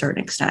yes, to a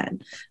certain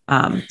extent.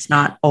 It's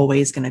not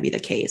always going to be the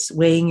case.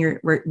 Weighing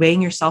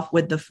yourself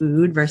with the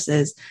food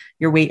versus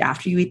your weight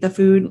after you eat the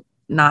food,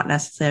 not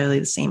necessarily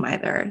the same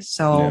either.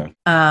 So,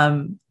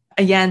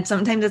 again,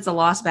 sometimes it's a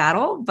lost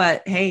battle,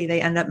 but hey,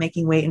 they end up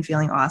making weight and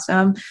feeling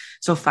awesome.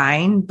 So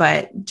fine.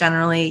 But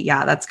generally,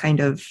 that's kind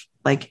of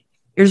like,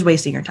 you're just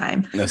wasting your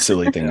time. That's a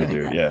silly thing to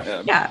do.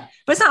 Yeah. Yeah.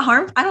 But it's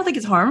not I don't think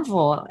it's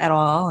harmful at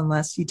all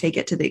unless you take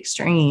it to the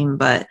extreme.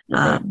 But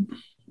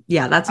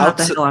that's not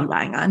the hill I'm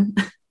dying on.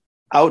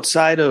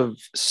 Outside of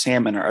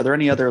salmon, are there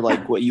any other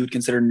like what you would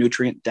consider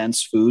nutrient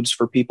dense foods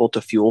for people to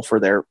fuel for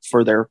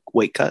their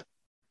weight cut?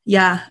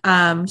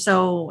 Yeah.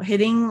 So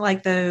hitting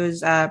like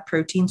those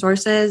protein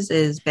sources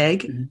is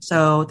big. Mm-hmm.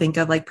 So think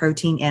of like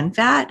protein and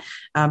fat.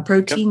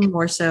 Protein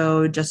more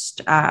so just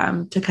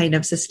to kind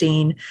of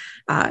sustain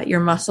your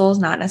muscles,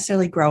 not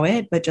necessarily grow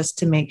it, but just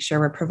to make sure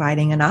we're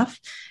providing enough.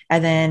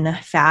 And then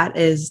fat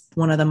is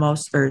one of the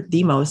most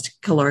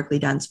calorically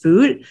dense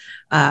food.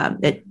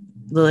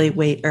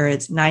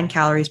 It's 9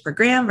 calories per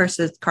gram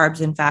versus carbs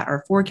and fat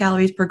are 4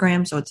 calories per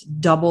gram. So it's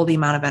double the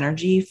amount of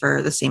energy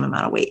for the same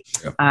amount of weight.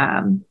 Yep.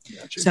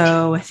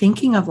 So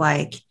thinking of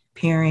like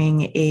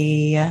pairing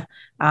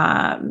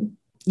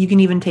you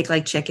can even take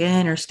like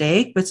chicken or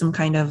steak with some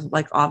kind of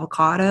like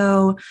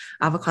avocado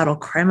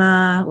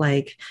crema,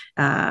 like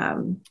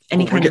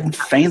any kind of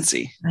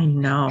fancy. I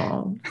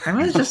know.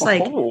 Crema is just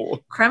like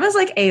crema's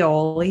like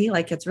aioli.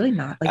 Like it's really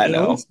not like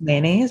aioli's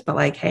mayonnaise, but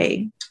like,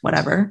 hey,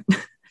 whatever.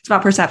 It's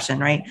about perception,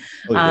 right?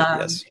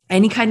 Yes.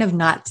 Any kind of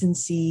nuts and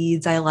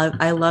seeds. I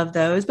love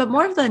those, but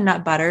more of the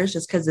nut butters,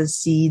 just because the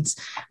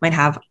seeds might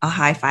have a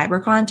high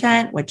fiber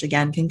content, which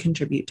again can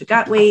contribute to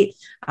gut weight.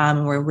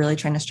 And we're really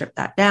trying to strip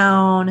that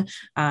down.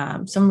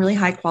 Some really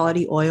high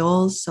quality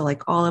oils. So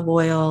like olive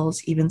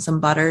oils, even some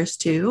butters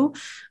too.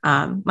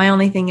 My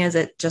only thing is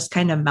it just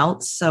kind of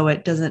melts. So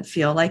it doesn't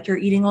feel like you're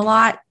eating a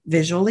lot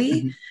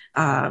visually.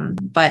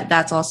 Mm-hmm. But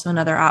that's also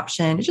another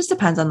option. It just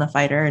depends on the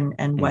fighter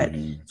and what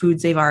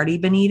foods they've already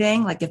been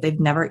eating. Like if they've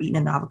never eaten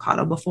an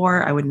avocado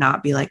before, I would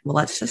not be like, well,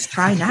 let's just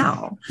try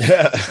now.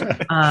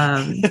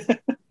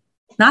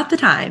 Not the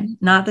time.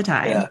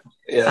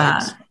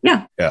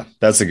 Yeah.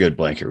 That's a good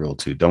blanket rule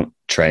too. Don't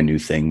try new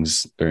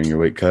things during your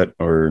weight cut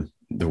or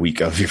the week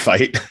of your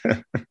fight.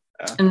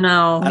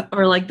 No,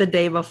 or like the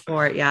day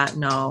before.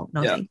 No.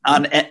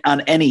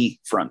 On any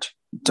front.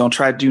 Don't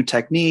try to do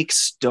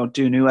techniques. Don't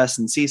do new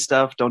S&C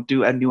stuff. Don't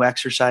do new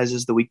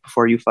exercises the week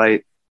before you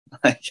fight.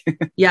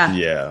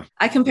 Yeah.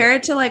 I compare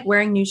it to like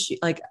wearing new shoes.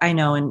 Like I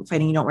know in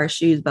fighting you don't wear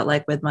shoes, but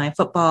like with my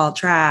football,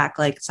 track,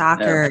 like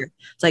soccer,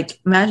 it's like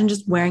imagine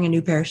just wearing a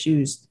new pair of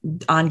shoes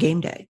on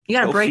game day. You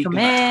got to break them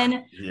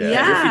in.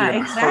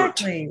 Yeah,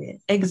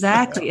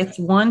 exactly. It's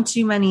one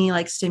too many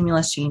like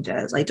stimulus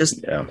changes. Like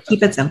just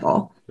keep it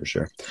simple. For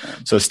sure.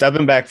 So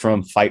stepping back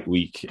from fight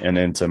week and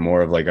into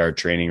more of like our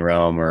training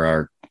realm or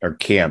our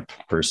camp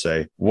per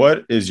se,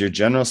 what is your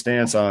general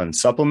stance on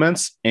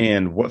supplements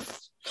and what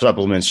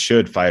supplements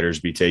should fighters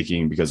be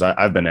taking? Because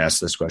I've been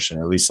asked this question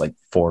at least like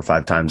 4 or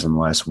 5 times in the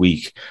last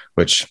week,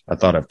 which I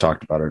thought I've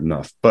talked about it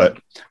enough. But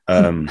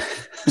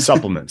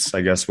supplements,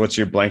 I guess, what's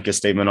your blanket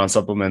statement on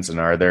supplements? And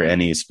are there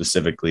any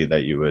specifically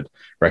that you would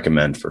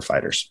recommend for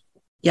fighters?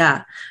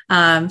 Yeah.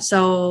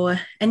 So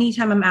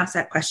anytime I'm asked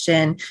that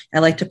question, I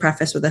like to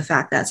preface with the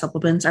fact that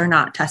supplements are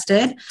not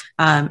tested.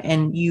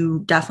 And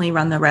you definitely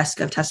run the risk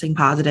of testing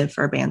positive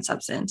for a banned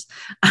substance.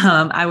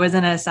 I was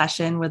in a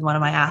session with one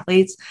of my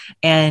athletes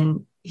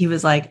and he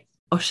was like,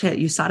 "Oh shit,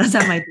 you saw us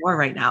at my door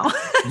right now."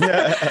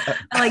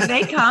 Like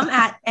they come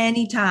at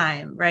any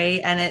time.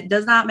 Right. And it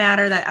does not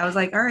matter that I was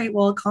like, "All right,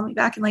 well, call me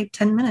back in like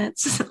 10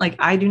 minutes. Like,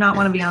 I do not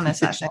want to be on this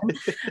session.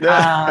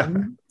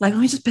 Like, let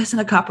me just piss in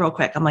a cup real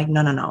quick." I'm like,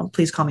 no,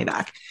 please call me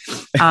back.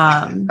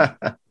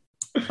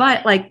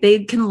 But like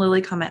they can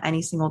literally come at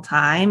any single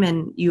time.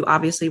 And you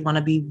obviously want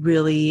to be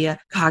really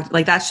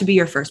like that should be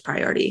your first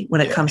priority when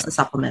it comes to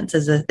supplements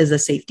is a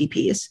safety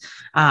piece.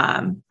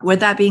 With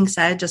that being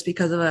said, just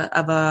because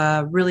of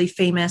a really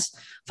famous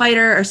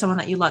fighter or someone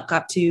that you look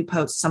up to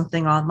post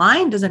something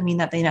online doesn't mean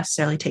that they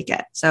necessarily take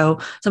it. So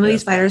some of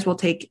these fighters will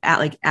take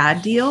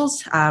ad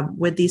deals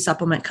with these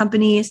supplement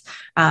companies.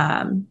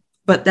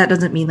 But that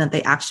doesn't mean that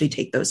they actually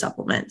take those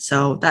supplements.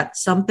 So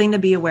that's something to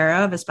be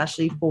aware of,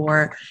 especially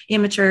for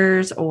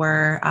amateurs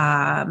or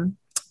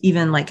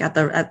even like at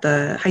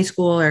the high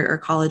school or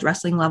college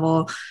wrestling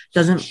level.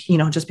 Doesn't,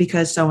 just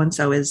because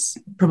so-and-so is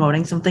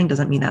promoting something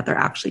doesn't mean that they're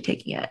actually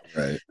taking it.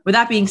 Right. With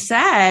that being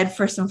said,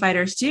 for some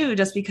fighters too,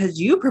 just because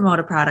you promote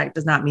a product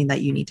does not mean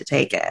that you need to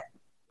take it.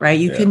 Right.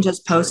 You can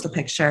just post a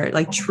picture,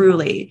 like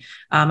truly.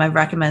 I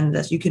recommend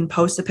this. You can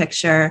post a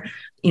picture,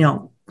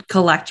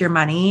 collect your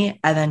money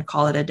and then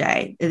call it a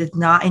day. It is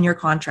not in your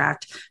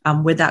contract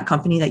with that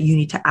company that you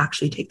need to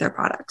actually take their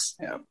products.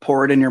 Yeah,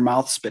 pour it in your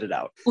mouth, spit it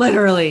out.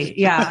 Literally.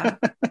 Yeah.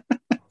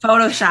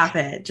 Photoshop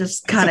it.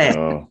 Just cut it.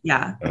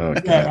 Yeah.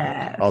 Okay.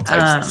 Yeah. All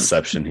types of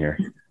deception here.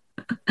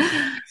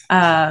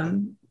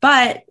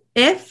 But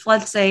if,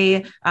 let's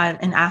say,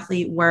 an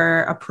athlete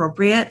were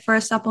appropriate for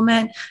a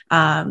supplement,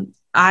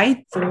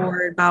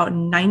 for about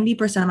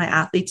 90% of my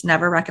athletes,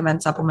 never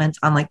recommend supplements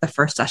on like the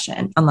first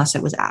session unless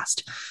it was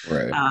asked.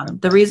 Right.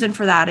 The reason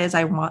for that is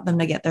I want them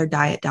to get their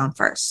diet down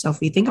first. So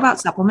if you think about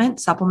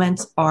supplements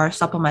are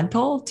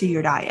supplemental to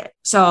your diet.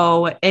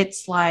 So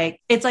it's like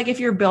if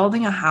you're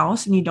building a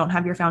house and you don't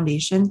have your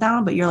foundations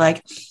down, but you're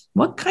like,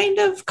 what kind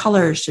of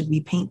colors should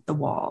we paint the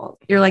wall?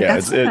 You're like,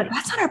 that's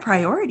not our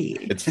priority.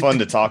 It's fun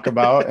to talk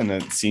about and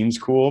it seems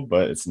cool,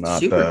 but it's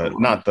not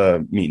not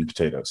the meat and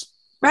potatoes.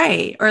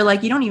 Right. Or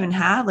like, you don't even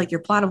have like your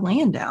plot of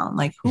land down.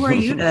 Like, who are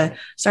you to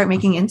start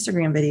making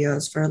Instagram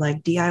videos for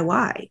like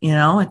DIY?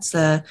 It's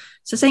the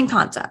same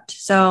concept.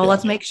 So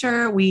let's make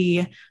sure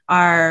we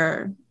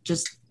are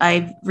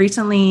I've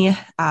recently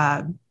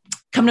come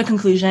to a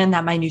conclusion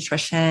that my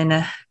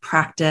nutrition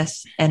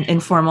practice and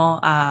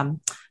informal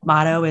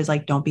motto is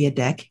like, don't be a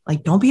dick.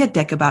 Like, don't be a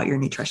dick about your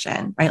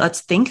nutrition, right?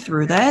 Let's think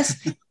through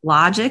this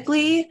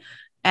logically.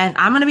 And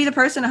I'm going to be the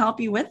person to help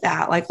you with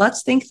that. Like,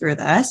 let's think through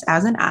this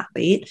as an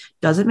athlete.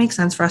 Does it make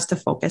sense for us to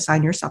focus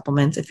on your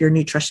supplements if your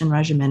nutrition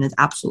regimen is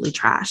absolutely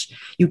trash?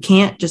 You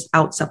can't just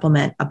out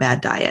supplement a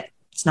bad diet.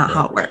 It's not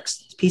how it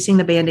works. It's piecing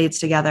the Band-Aids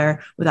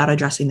together without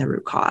addressing the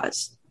root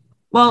cause.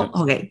 Well,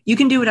 okay, you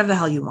can do whatever the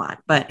hell you want,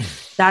 but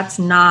that's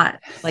not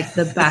like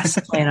the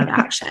best plan of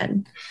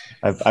action.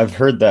 I've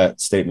heard that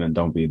statement,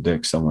 "Don't be a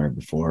dick," somewhere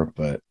before,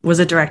 but was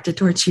it directed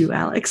towards you,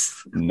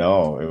 Alex?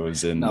 No, it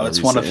was in. No,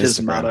 it's one of his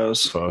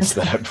mottos. Post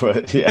that,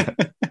 but yeah,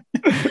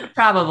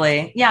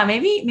 probably, yeah.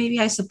 Maybe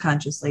I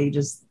subconsciously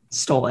just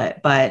stole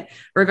it, but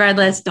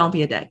regardless, don't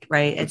be a dick,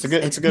 right? It's a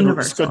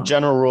good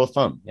general rule of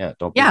thumb. Yeah,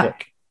 don't be a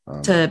dick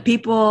to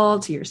people,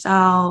 to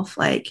yourself,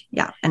 like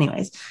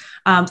anyways.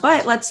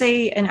 But let's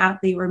say an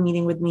athlete were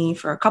meeting with me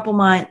for a couple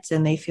months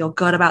and they feel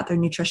good about their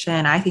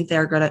nutrition. I think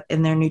they're good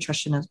in their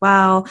nutrition as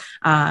well.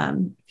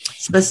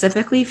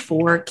 Specifically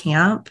for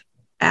camp,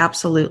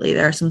 absolutely.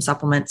 There are some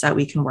supplements that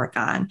we can work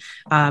on.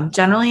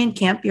 Generally in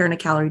camp, you're in a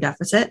calorie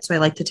deficit. So I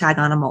like to tag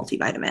on a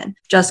multivitamin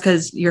just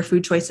because your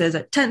food choices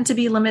tend to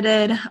be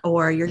limited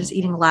or you're just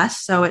eating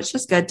less. So it's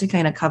just good to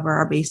kind of cover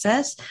our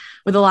basis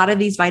with a lot of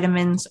these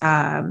vitamins.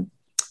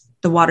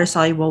 The water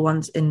soluble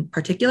ones in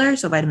particular.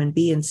 So vitamin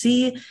B and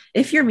C,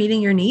 if you're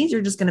meeting your needs, you're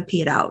just going to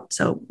pee it out.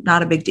 So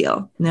not a big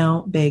deal.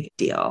 No big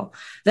deal.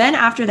 Then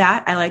after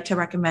that, I like to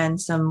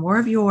recommend some more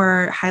of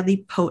your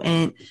highly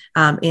potent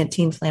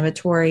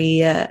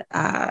anti-inflammatory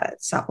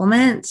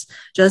supplements,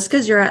 just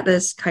because you're at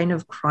this kind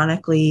of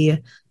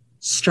chronically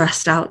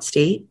stressed out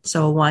state.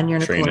 So one, you're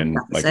in a training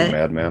like a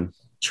madman.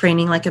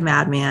 Training like a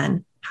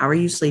madman. How are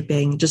you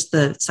sleeping? Just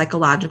the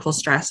psychological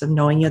stress of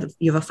knowing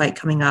you have a fight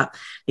coming up,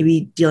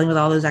 maybe dealing with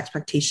all those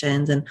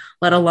expectations, and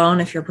let alone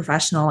if you're a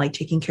professional, like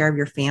taking care of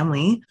your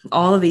family,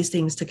 all of these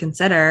things to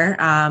consider.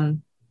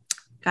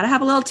 got to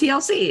have a little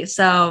TLC.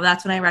 So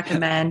that's when I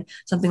recommend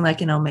something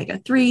like an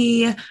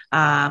omega-3,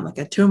 like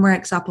a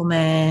turmeric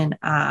supplement,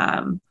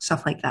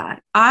 stuff like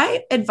that.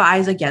 I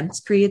advise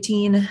against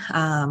creatine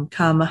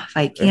come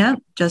fight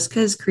camp, just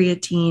because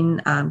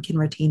creatine can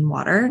retain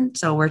water.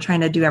 So we're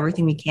trying to do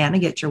everything we can to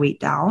get your weight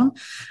down.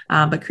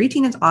 But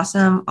creatine is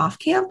awesome off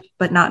camp,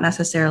 but not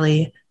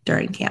necessarily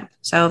during camp.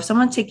 So if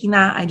someone's taking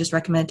that, I just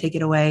recommend take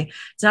it away.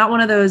 It's not one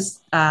of those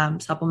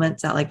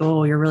supplements that like,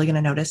 oh, you're really going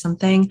to notice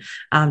something,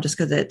 just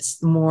because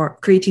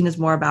creatine is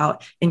more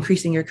about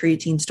increasing your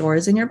creatine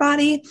stores in your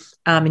body.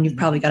 And you've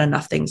probably got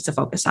enough things to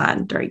focus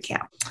on during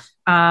camp.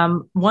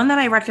 One that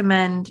I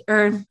recommend,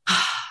 or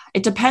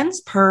it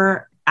depends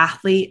per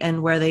athlete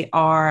and where they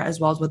are, as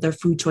well as what their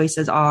food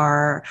choices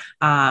are.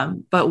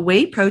 But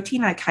whey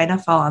protein, I kind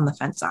of fall on the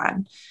fence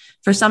on.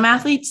 For some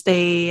athletes,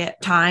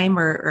 time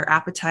or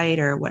appetite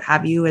or what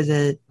have you is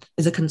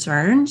a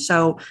concern.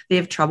 So they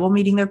have trouble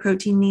meeting their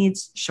protein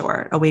needs.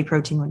 Sure, a whey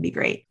protein would be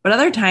great. But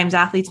other times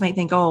athletes might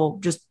think, oh,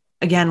 just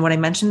again, what I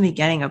mentioned in the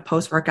beginning of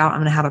post-workout, I'm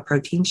going to have a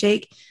protein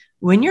shake.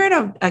 When you're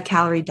in a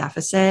calorie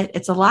deficit,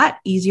 it's a lot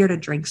easier to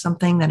drink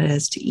something than it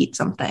is to eat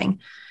something.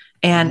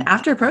 And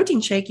after a protein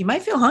shake, you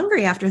might feel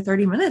hungry after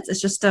 30 minutes. It's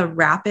just a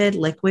rapid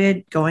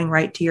liquid going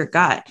right to your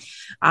gut.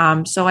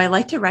 So I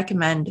like to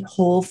recommend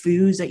whole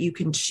foods that you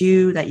can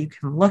chew, that you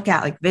can look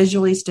at, like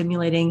visually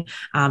stimulating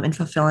and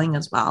fulfilling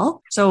as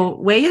well. So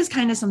whey is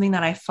kind of something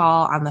that I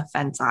fall on the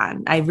fence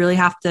on. I really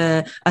have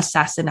to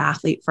assess an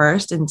athlete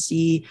first and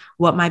see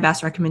what my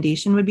best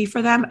recommendation would be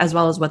for them, as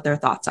well as what their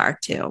thoughts are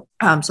too.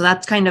 So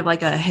that's kind of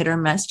like a hit or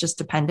miss, just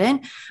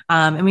dependent.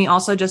 And we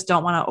also just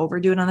don't want to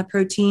overdo it on the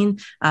protein.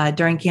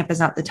 During camp is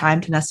not the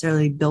time to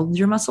necessarily build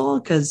your muscle,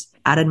 because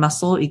added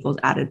muscle equals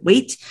added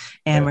weight,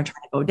 and we're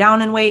trying to go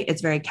down in weight.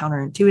 It's very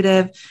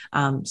counterintuitive.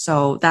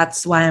 So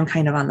that's why I'm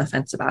kind of on the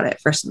fence about it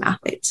for some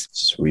athletes.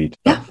 Sweet.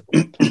 Yeah.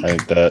 I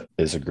think that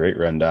is a great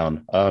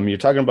rundown. You're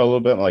talking about a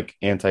little bit like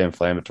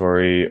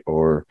anti-inflammatory,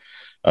 or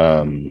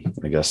I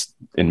guess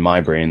in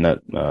my brain that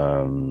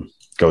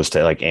goes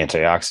to like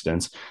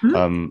antioxidants.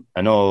 Mm-hmm.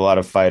 I know a lot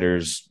of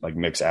fighters like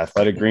mix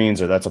athletic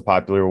greens, or that's a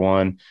popular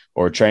one,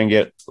 or try and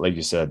get, like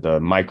you said, the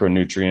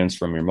micronutrients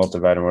from your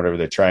multivitamin, whatever.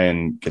 They try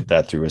and get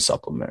that through a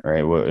supplement,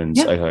 right? And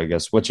I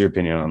guess, what's your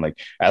opinion on like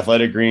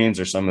athletic greens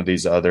or some of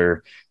these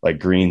other like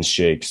greens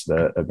shakes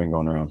that have been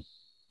going around?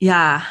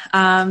 Yeah.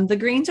 The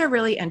greens are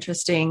really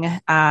interesting.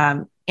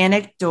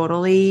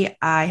 Anecdotally,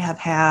 I have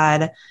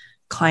had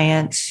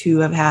clients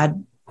who have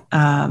had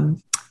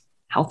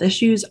health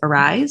issues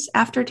arise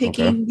after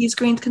taking these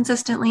greens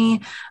consistently.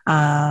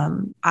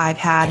 I've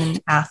had an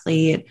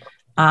athlete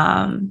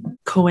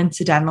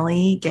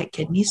coincidentally get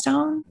kidney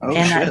stone.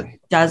 That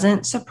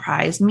doesn't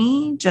surprise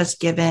me, just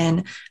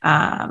given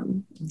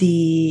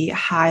the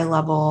high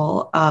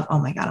level of, oh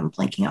my God, I'm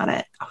blanking on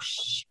it.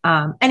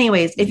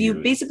 Anyways, if you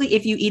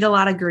eat a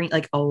lot of green,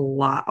 like a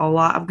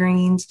lot of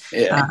greens,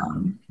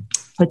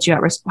 puts you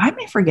at risk. Why am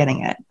I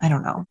forgetting it? I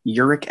don't know.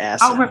 Uric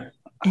acid.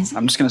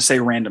 I'm just going to say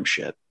random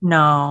shit.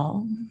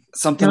 No.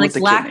 Something like with the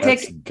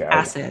lactic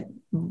acid.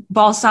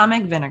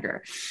 Balsamic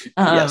vinegar.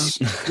 Yes.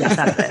 Yes,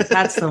 that's it.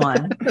 That's the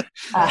one.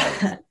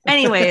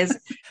 Anyways.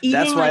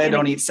 That's why I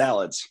don't eat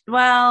salads.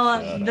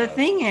 Well, the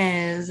thing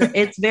is,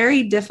 it's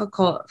very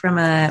difficult from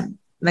a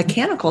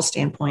mechanical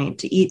standpoint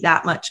to eat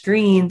that much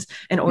greens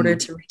in order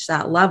to reach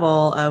that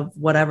level of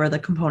whatever the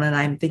component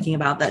I'm thinking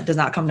about that does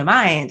not come to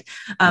mind.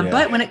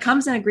 But when it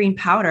comes in a green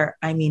powder,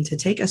 I mean, to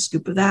take a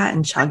scoop of that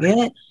and chug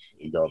it,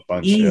 you got a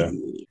bunch. Yeah. Is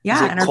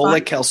it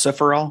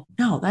cholecalciferol?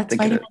 No, that's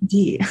vitamin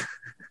D.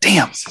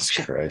 Damn. Jesus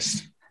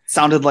Christ.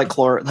 Sounded like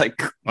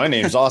like my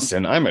name's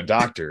Austin. I'm a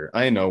doctor.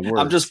 I know words.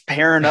 I'm just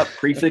pairing up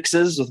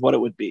prefixes with what it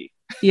would be.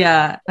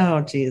 Yeah.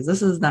 Oh, geez.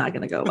 This is not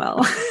going to go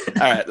well. All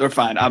right. We're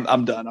fine.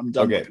 I'm done. I'm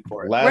done looking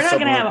for it. We're not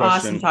going to have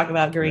Austin talk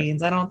about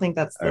greens. I don't think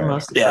that's the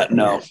most. Yeah.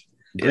 No.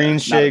 Green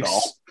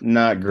shakes,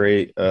 not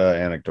great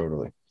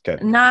anecdotally.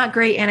 Okay. Not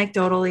great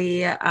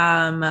anecdotally.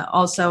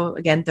 Also,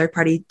 again,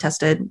 third-party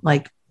tested,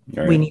 like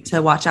we need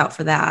to watch out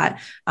for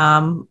that.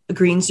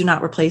 Greens do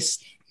not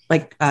replace,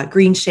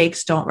 green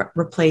shakes don't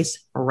replace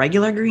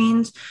regular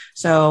greens.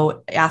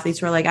 So athletes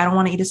who are like, I don't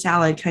want to eat a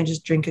salad. Can I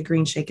just drink a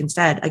green shake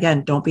instead?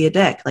 Again, don't be a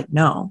dick. Like,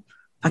 no.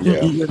 I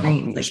can eat your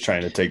greens. Just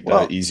trying to take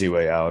the easy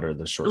way out or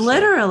the short.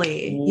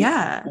 Literally,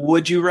 yeah.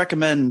 Would you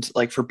recommend,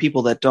 like, for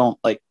people that don't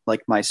like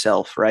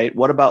myself, right?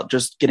 What about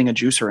just getting a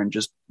juicer and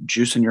just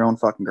juicing your own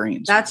fucking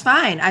greens? That's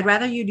fine. I'd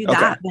rather you do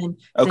that than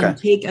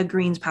take a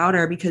greens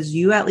powder, because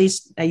you at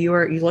least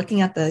you're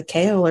looking at the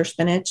kale or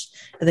spinach,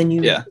 and then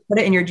you put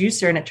it in your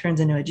juicer and it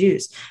turns into a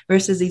juice.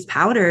 Versus these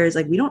powders,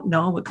 like, we don't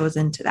know what goes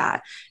into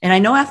that. And I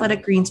know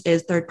Athletic Greens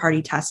is third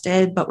party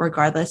tested, but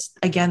regardless,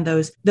 again,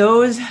 those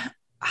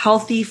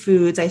healthy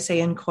foods, I say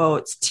in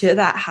quotes, to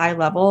that high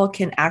level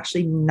can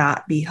actually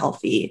not be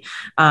healthy.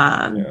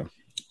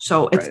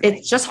 So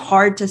it's just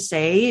hard to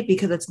say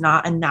because it's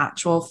not a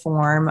natural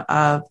form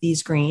of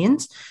these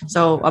greens.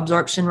 So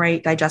absorption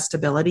rate,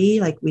 digestibility,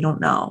 like we don't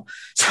know.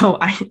 So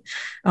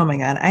oh my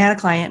God, I had a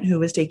client who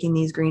was taking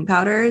these green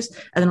powders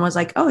and then was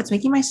like, oh, it's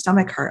making my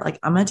stomach hurt. Like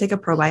I'm going to take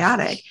a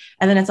probiotic.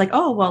 And then it's like,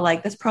 oh, well,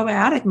 like this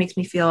probiotic makes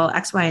me feel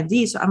X, Y, and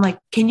Z. So I'm like,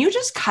 can you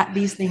just cut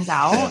these things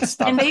out?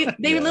 And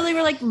they literally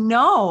were like,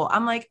 no.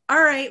 I'm like, all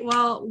right,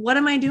 well, what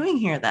am I doing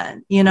here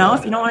then? You know,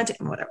 if you don't want to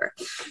take whatever,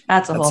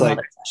 that's a whole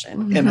other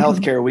session. In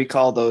healthcare, we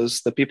call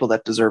those the people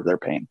that deserve their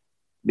pain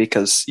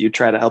because you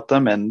try to help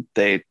them and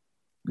they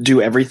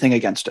do everything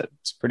against it.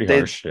 It's pretty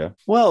harsh. Yeah.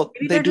 Well,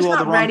 maybe they do all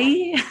the wrong.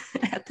 Ready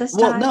at this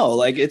time. Well, no,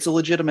 like it's a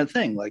legitimate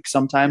thing. Like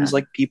sometimes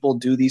like people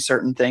do these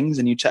certain things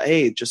and you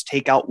hey, just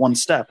take out one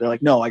step. They're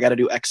like, no, I got to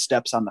do X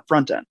steps on the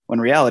front end. When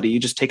in reality, you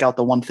just take out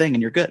the one thing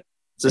and you're good.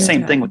 It's the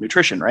same thing with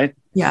nutrition, right?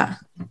 Yeah.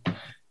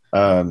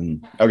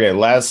 Okay.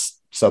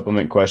 Last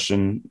supplement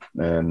question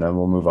and then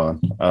we'll move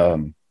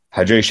on.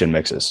 Hydration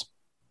mixes.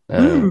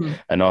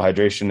 I know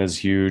hydration is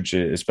huge,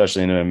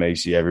 especially in MMA. You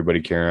see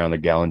everybody carrying around the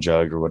gallon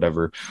jug or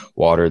whatever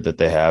water that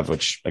they have,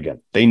 which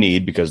again, they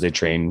need because they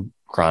train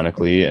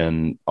chronically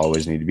and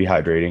always need to be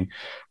hydrating.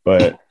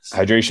 But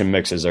hydration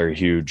mixes are a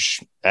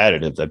huge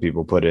additive that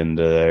people put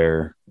into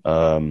their,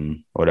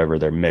 whatever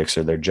their mix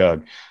or their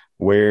jug.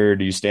 Where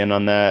do you stand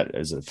on that?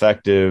 Is it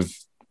effective?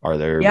 Are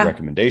there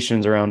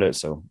recommendations around it?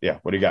 So yeah,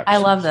 what do you got? I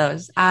love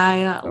those.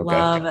 I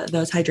love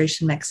those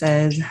hydration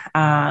mixes.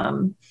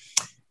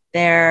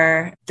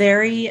 They're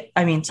very,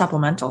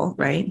 supplemental,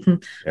 right?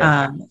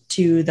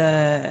 To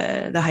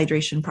the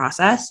hydration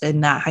process.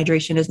 And that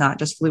hydration is not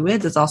just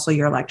fluids, it's also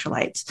your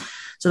electrolytes.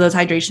 So those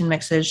hydration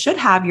mixes should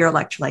have your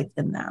electrolytes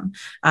in them.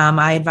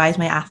 I advise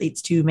my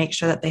athletes to make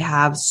sure that they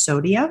have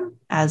sodium,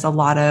 as a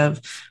lot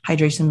of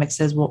hydration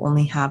mixes will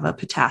only have a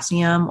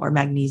potassium or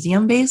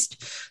magnesium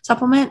based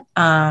supplement.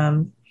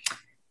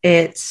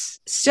 It's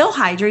still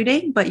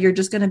hydrating, but you're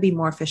just going to be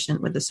more efficient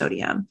with the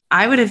sodium.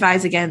 I would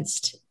advise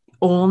against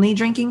only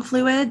drinking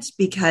fluids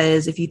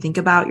because if you think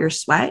about your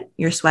sweat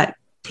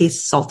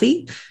tastes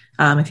salty.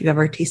 If you've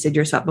ever tasted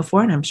your sweat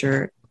before, and I'm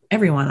sure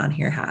everyone on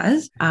here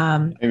has.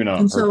 Maybe not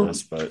on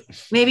purpose, but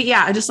maybe,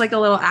 just like a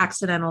little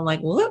accidental,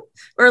 like, whoop.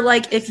 Or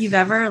like if you've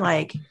ever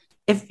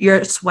if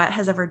your sweat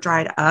has ever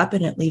dried up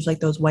and it leaves like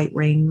those white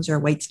rings or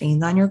white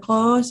stains on your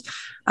clothes,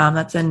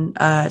 that's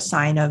a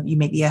sign of you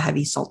may be a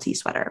heavy, salty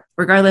sweater.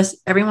 Regardless,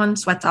 everyone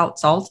sweats out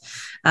salt,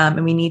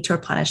 and we need to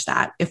replenish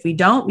that. If we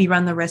don't, we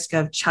run the risk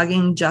of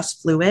chugging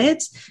just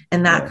fluids,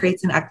 and that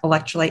creates an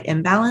electrolyte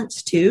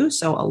imbalance too.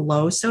 So a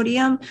low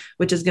sodium,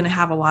 which is going to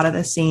have a lot of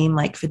the same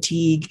like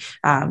fatigue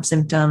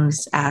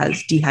symptoms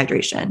as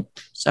dehydration.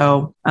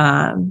 So,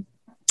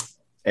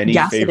 any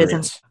yes, favorites? It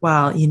isn't.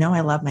 Well,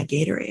 I love my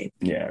Gatorade.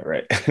 Yeah,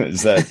 right.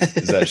 Is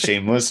that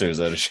shameless or is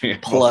that a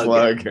shameless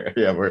plug?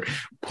 Yeah, we're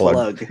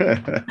plug.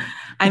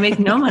 I make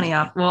no money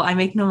off. Well, I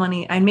make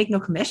no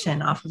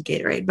commission off of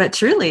Gatorade, but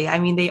truly,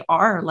 they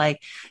are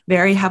like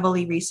very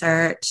heavily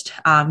researched,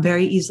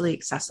 very easily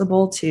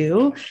accessible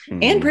too,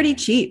 and pretty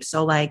cheap.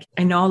 So like,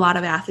 I know a lot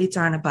of athletes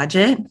are on a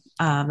budget.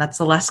 That's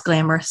the less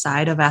glamorous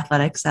side of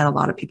athletics that a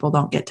lot of people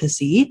don't get to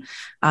see.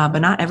 But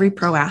not every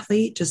pro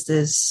athlete just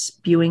is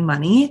spewing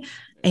money.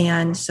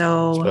 And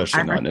so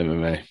especially not in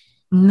MMA.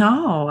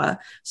 No.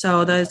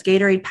 So those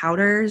Gatorade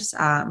powders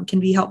can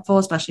be helpful,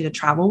 especially to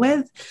travel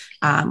with,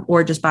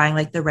 or just buying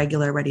like the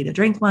regular ready to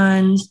drink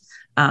ones.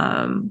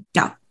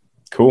 Yeah.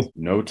 Cool.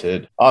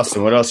 Noted.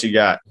 Austin, what else you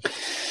got?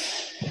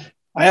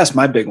 I asked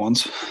my big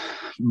ones,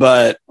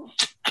 but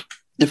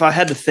if I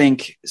had to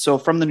think, so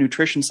from the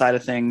nutrition side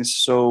of things,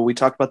 so we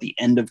talked about the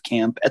end of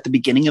camp. At the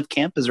beginning of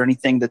camp, is there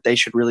anything that they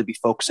should really be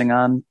focusing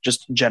on?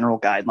 Just general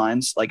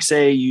guidelines? Like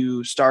say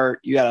you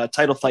got a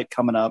title fight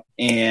coming up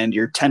and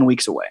you're 10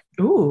 weeks away.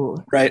 Ooh.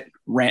 Right?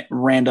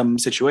 Random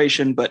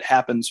situation, but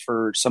happens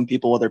for some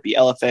people, whether it be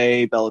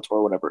LFA,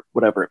 Bellator,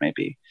 whatever it may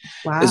be.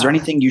 Wow. Is there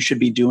anything you should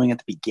be doing at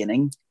the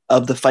beginning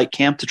of the fight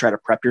camp to try to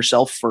prep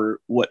yourself for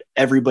what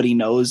everybody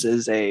knows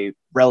is a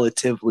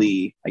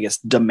relatively, I guess,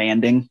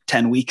 demanding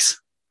 10 weeks?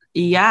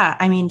 Yeah.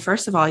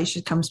 First of all, you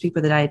should come speak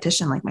with a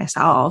dietitian like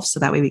myself so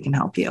that way we can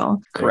help you.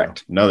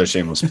 Correct. Another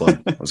shameless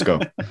plug. Let's go.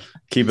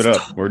 Keep it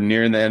up. We're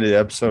nearing the end of the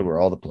episode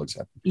where all the plugs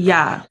happen.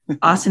 Yeah.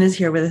 Austin is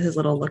here with his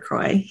little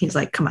LaCroix. He's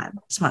like, come on,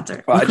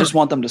 sponsor. Well, I just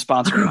want them to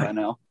sponsor me by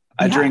now.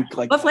 I drink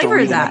like what flavor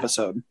is that?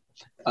 Episode.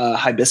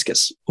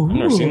 Hibiscus. I've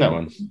never seen that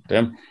one.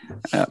 Damn.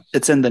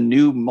 It's in the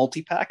new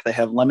multi-pack. They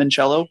have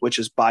limoncello, which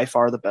is by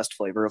far the best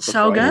flavor of the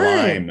so LaCroix.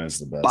 good. Lime is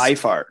the best. By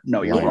far.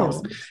 No, you're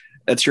wrong.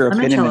 That's your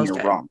opinion and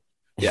you're wrong.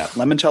 Yeah,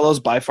 limoncello is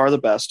by far the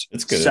best.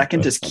 It's good.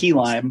 Second is key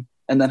lime,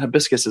 and then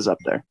hibiscus is up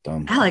there.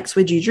 Dumb. Alex,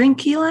 would you drink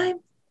key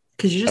lime?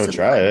 Because you just I would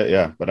try it,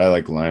 yeah, but I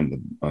like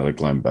lime. I like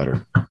lime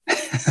better.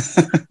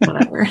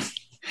 Whatever.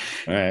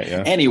 All right.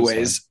 Yeah.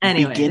 Anyways.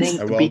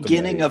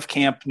 Beginning of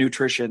camp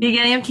nutrition.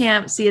 Beginning of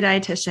camp, see a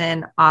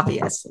dietitian,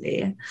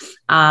 obviously.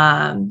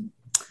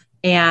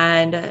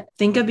 And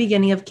think of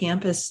beginning of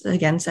camp as,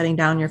 again, setting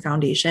down your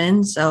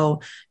foundation. So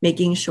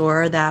making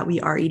sure that we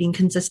are eating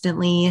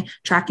consistently,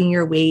 tracking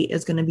your weight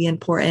is going to be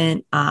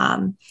important.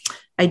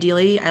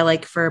 Ideally, I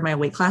like for my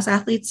weight class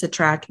athletes to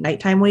track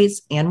nighttime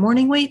weights and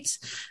morning weights.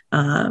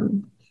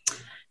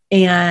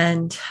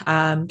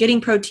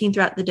 Getting protein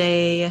throughout the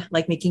day,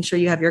 like making sure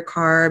you have your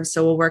carbs.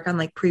 So we'll work on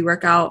like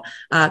pre-workout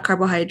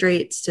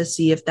carbohydrates to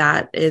see if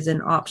that is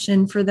an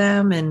option for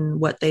them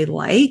and what they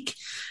like.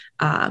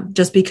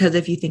 Just because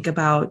if you think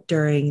about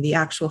during the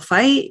actual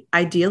fight,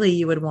 ideally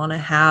you would want to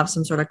have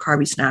some sort of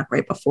carby snack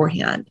right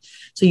beforehand.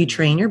 So you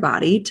train your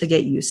body to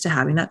get used to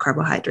having that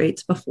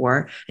carbohydrates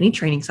before any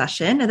training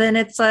session. And then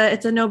it's a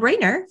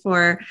no-brainer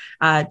for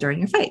during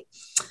your fight.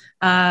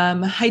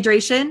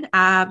 Hydration,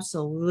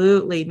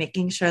 absolutely.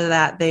 Making sure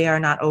that they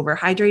are not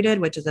overhydrated,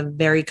 which is a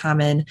very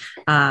common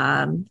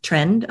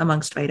trend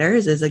amongst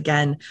fighters, is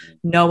again,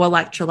 no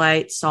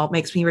electrolytes. Salt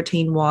makes me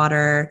retain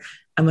water.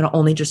 I'm going to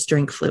only just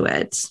drink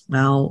fluids.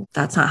 Well,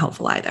 that's not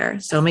helpful either.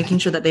 So making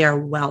sure that they are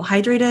well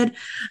hydrated,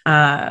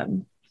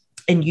 and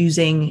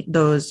using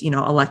those,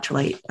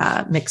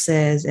 electrolyte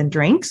mixes and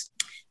drinks.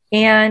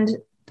 And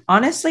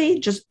honestly,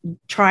 just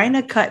trying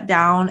to cut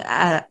down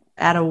at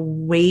a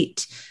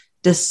weight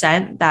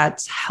descent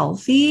that's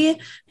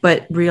healthy,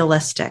 but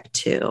realistic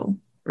too.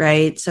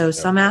 Right. So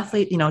some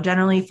athletes,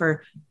 generally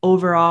for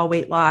overall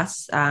weight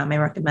loss, I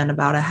recommend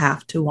about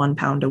 0.5 to 1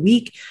 pound a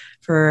week.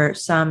 For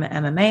some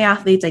MMA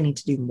athletes, I need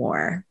to do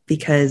more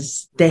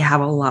because they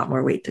have a lot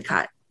more weight to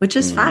cut, which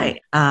is fine.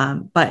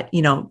 But,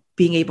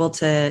 being able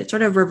to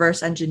sort of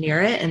reverse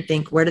engineer it and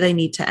think, where do they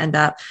need to end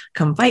up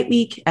come fight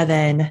week? And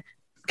then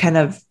kind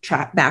of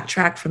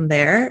backtrack from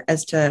there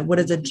as to what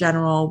is a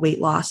general weight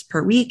loss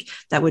per week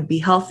that would be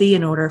healthy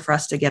in order for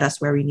us to get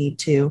us where we need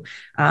to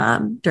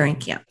during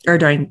camp or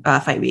during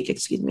fight week,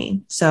 excuse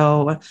me.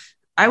 So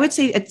I would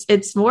say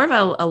it's more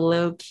of a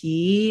low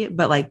key,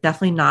 but like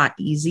definitely not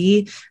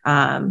easy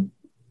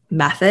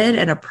method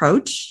and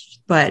approach.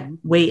 But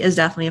weight is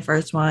definitely a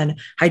first one.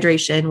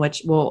 Hydration,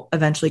 which will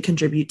eventually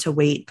contribute to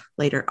weight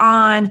later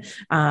on.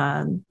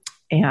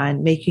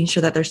 And making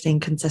sure that they're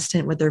staying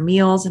consistent with their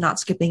meals and not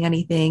skipping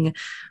anything.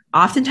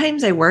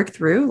 Oftentimes I work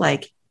through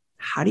like,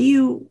 how do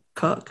you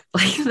cook?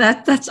 Like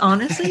that's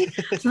honestly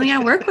something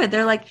I work with.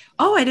 They're like,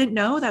 oh, I didn't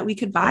know that we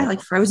could buy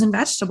like frozen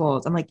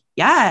vegetables. I'm like,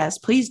 yes,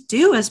 please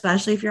do,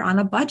 especially if you're on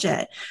a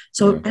budget.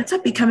 So it ends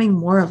up becoming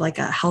more of like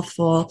a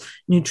healthful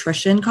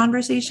nutrition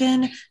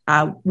conversation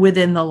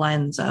within the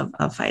lens of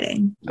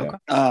fighting.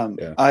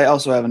 Okay. I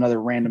also have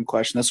another random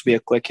question. This will be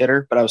a quick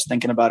hitter, but I was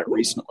thinking about it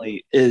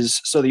recently.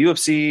 So the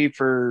UFC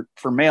for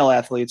male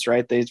athletes,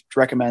 right? They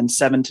recommend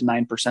 7 to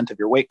 9% of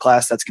your weight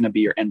class. That's going to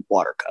be your end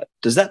water cut.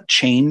 Does that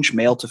change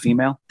male to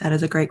female? That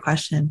is a great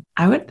question.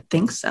 I would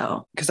think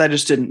so. Because I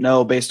just didn't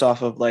know based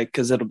off of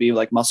because it'll be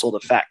like muscle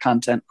to fat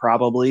content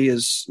probably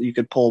is you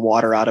could pull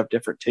water out of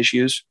different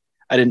tissues.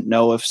 I didn't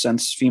know if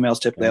since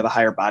females typically have a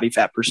higher body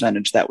fat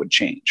percentage that would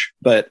change.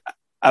 But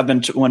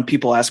when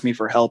people ask me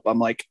for help, I'm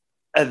like,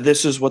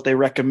 this is what they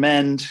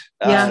recommend.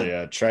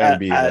 Try to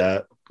be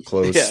that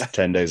close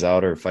 10 days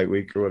out or fight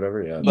week or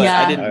whatever. Yeah. But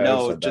I didn't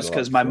know just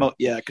because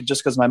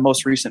my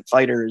most recent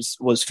fighters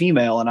was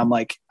female. And I'm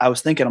like,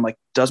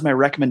 does my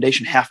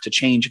recommendation have to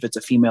change if it's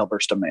a female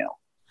versus a male?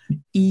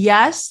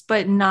 Yes,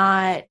 but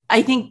not,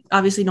 I think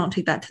obviously don't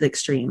take that to the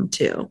extreme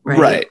too.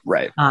 Right.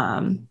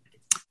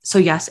 So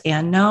yes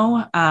and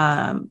no.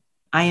 I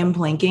am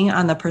blanking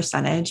on the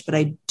percentage, but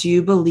I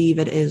do believe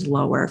it is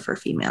lower for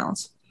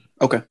females.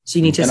 Okay. So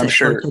you need to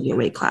to your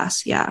weight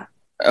class. Yeah.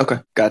 Okay.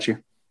 Got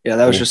you. Yeah.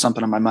 That was just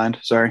something on my mind.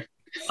 Sorry.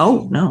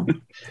 Oh, no.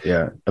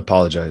 Yeah.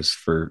 Apologize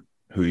for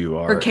who you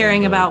are. For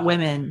caring about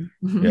women.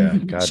 Yeah.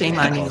 God, shame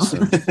on you.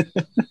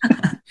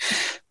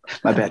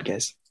 My bad,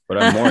 guys.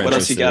 But I'm more what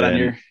else you got on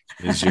here?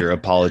 Is your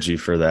apology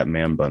for that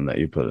man bun that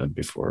you put in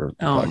before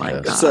the podcast.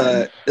 My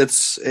God.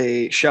 It's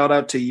a shout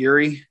out to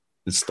Yuri.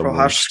 It's the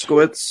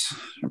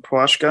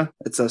Prohashka.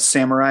 It's a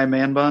samurai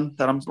man bun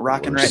that I'm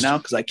rocking right now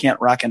because I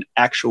can't rock an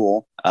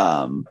actual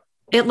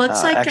it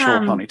looks like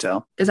actual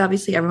ponytail. Because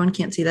obviously everyone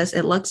can't see this.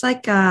 It looks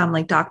like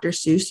Dr.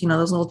 Seuss,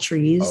 those little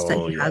trees that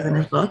he has in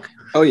his book.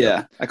 Oh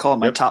yeah. I call it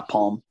my top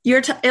palm.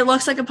 It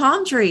looks like a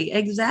palm tree.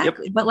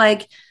 Exactly. Yep. But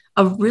like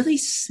a really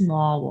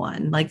small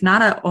one, like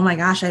not oh my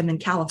gosh, I'm in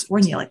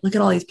California. Like, look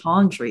at all these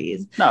palm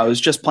trees. No, it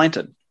was just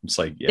planted. It's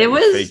like, it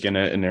was faking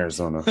it in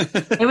Arizona.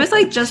 It was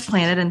like just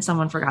planted and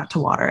someone forgot to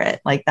water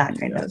it. Like that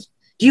kind of.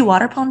 Do you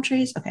water palm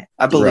trees? Okay.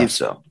 I believe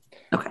so.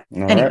 Okay.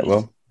 All right.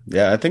 Well,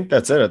 yeah, I think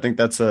that's it. I think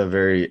that's a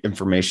very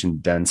information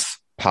dense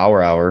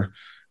power hour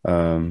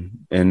in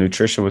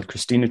nutrition with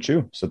Christina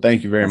Chu. So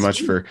thank you very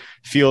much for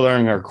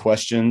fielding our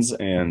questions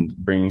and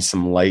bringing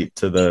some light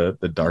to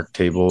the dark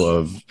table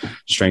of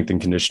strength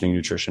and conditioning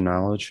nutrition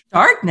knowledge.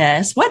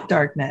 Darkness? What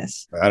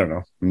darkness? I don't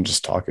know. I'm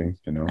just talking,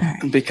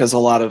 Right. Because a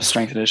lot of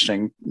strength and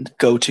conditioning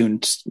go-to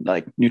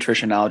like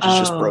nutrition knowledge is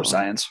just bro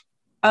science.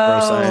 Bro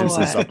science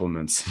and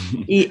supplements.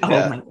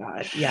 My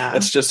God. Yeah.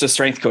 It's just a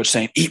strength coach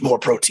saying, eat more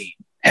protein.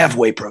 Have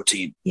whey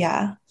protein.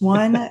 Yeah.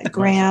 1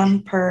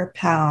 gram per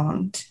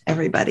pound,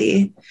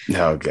 everybody.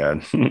 Oh,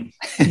 God.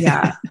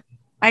 Yeah.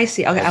 I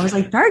see. Okay. I was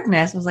like,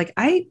 darkness. I was like,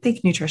 I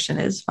think nutrition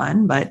is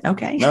fun, but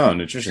okay. No,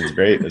 nutrition is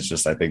great. It's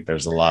just, I think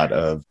there's a lot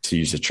of, to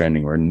use a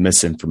trending word,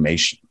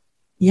 misinformation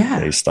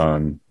Yeah. based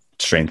on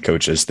strength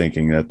coaches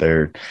thinking that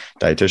they're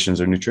dietitians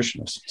or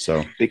nutritionists.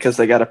 So because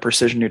they got a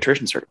precision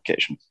nutrition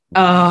certification.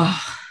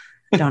 Oh,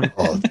 don't.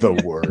 oh,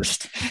 the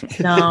worst.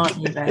 Don't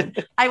even.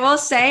 I will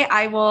say,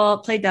 I will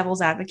play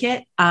devil's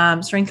advocate.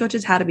 Strength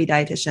coaches had to be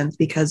dietitians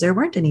because there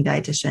weren't any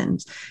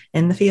dietitians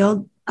in the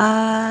field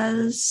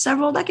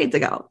several decades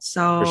ago.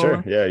 So For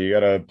sure. Yeah, you got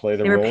to play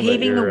the they were role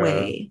paving that the you're,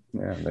 way.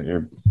 that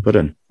you're put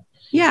in.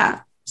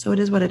 Yeah. So it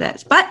is what it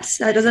is. But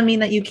that doesn't mean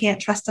that you can't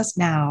trust us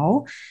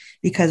now,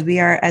 because we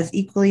are as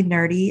equally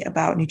nerdy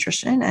about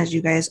nutrition as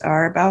you guys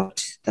are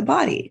about the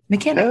body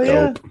mechanics. Hell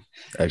yeah. Dope.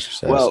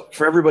 Exercise. Well,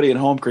 for everybody at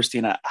home,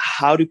 Christina,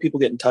 how do people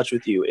get in touch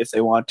with you if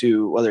they want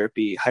to, whether it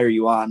be hire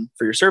you on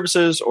for your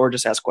services or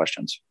just ask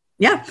questions?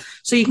 Yeah.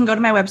 So you can go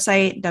to my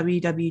website,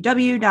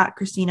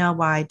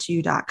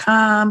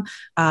 www.christinay2.com.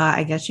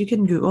 I guess you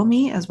can Google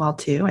me as well,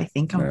 too. I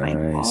think I'm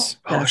Nice.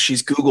 Oh,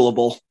 she's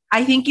Googleable.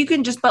 I think you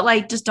can just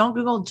don't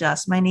Google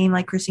just my name,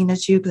 like Christina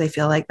Chu, because I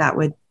feel like that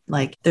would,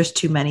 like, there's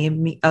too many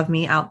of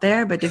me out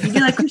there. But if you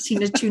do like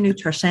Christina Chu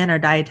nutrition or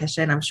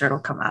dietitian, I'm sure it'll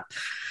come up.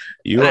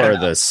 You are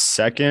the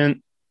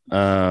second.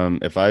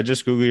 If I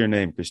just Google your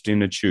name,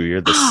 Christina Chu,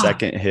 you're the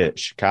second hit.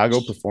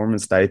 Chicago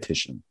performance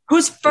dietitian.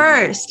 Who's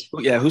first?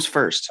 Yeah, who's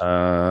first?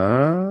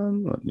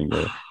 Let me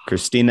go.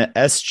 Christina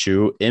S.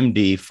 Chu,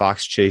 MD,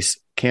 Fox Chase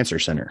Cancer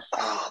Center.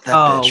 Oh,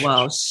 that bitch.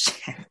 Well,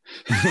 shit.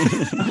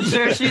 I'm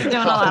sure she's doing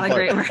a lot of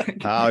great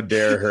work. How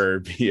dare her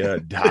be a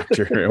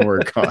doctor and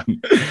work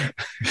on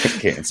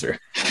cancer?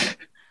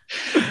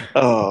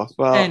 Oh,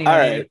 well, Anyway, all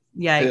right.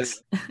 Yikes.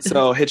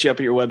 So hit you up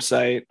at your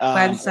website.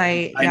 I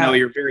know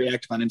you're very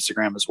active on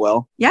Instagram as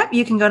well. Yep.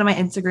 You can go to my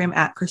Instagram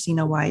at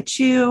Christina Y.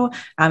 Chu.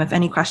 If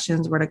any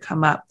questions were to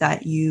come up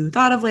that you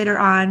thought of later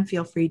on,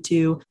 feel free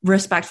to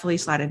respectfully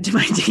slide into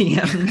my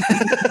DM.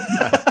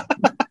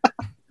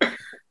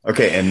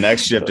 Okay, and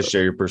next you have to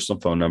share your personal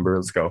phone number.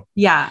 Let's go.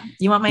 Yeah.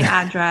 You want my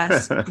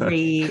address?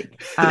 Great.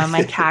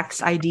 My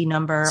tax ID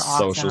number.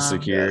 Social awesome.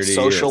 security. Yeah,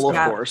 social, of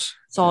Yeah. course.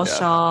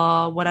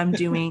 Social, what I'm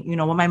doing,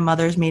 what my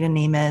mother's maiden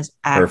name is.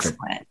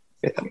 Excellent.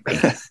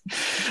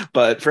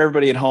 But for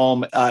everybody at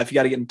home, if you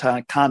got to get in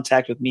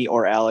contact with me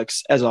or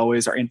Alex, as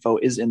always, our info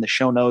is in the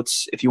show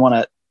notes. If you want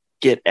to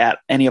get at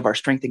any of our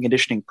strength and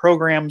conditioning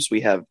programs, we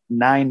have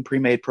 9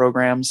 pre-made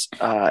programs,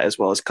 as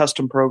well as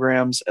custom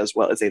programs, as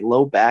well as a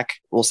low back,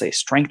 we'll say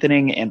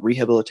strengthening and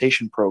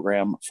rehabilitation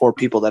program for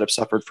people that have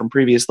suffered from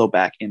previous low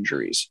back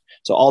injuries.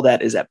 So all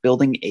that is at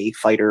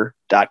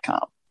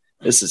buildingafighter.com.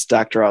 This is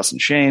Dr. Austin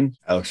Shane.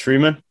 Alex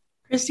Freeman.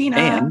 Christina.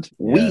 And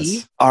we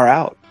Yes. are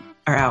out.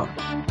 Are out.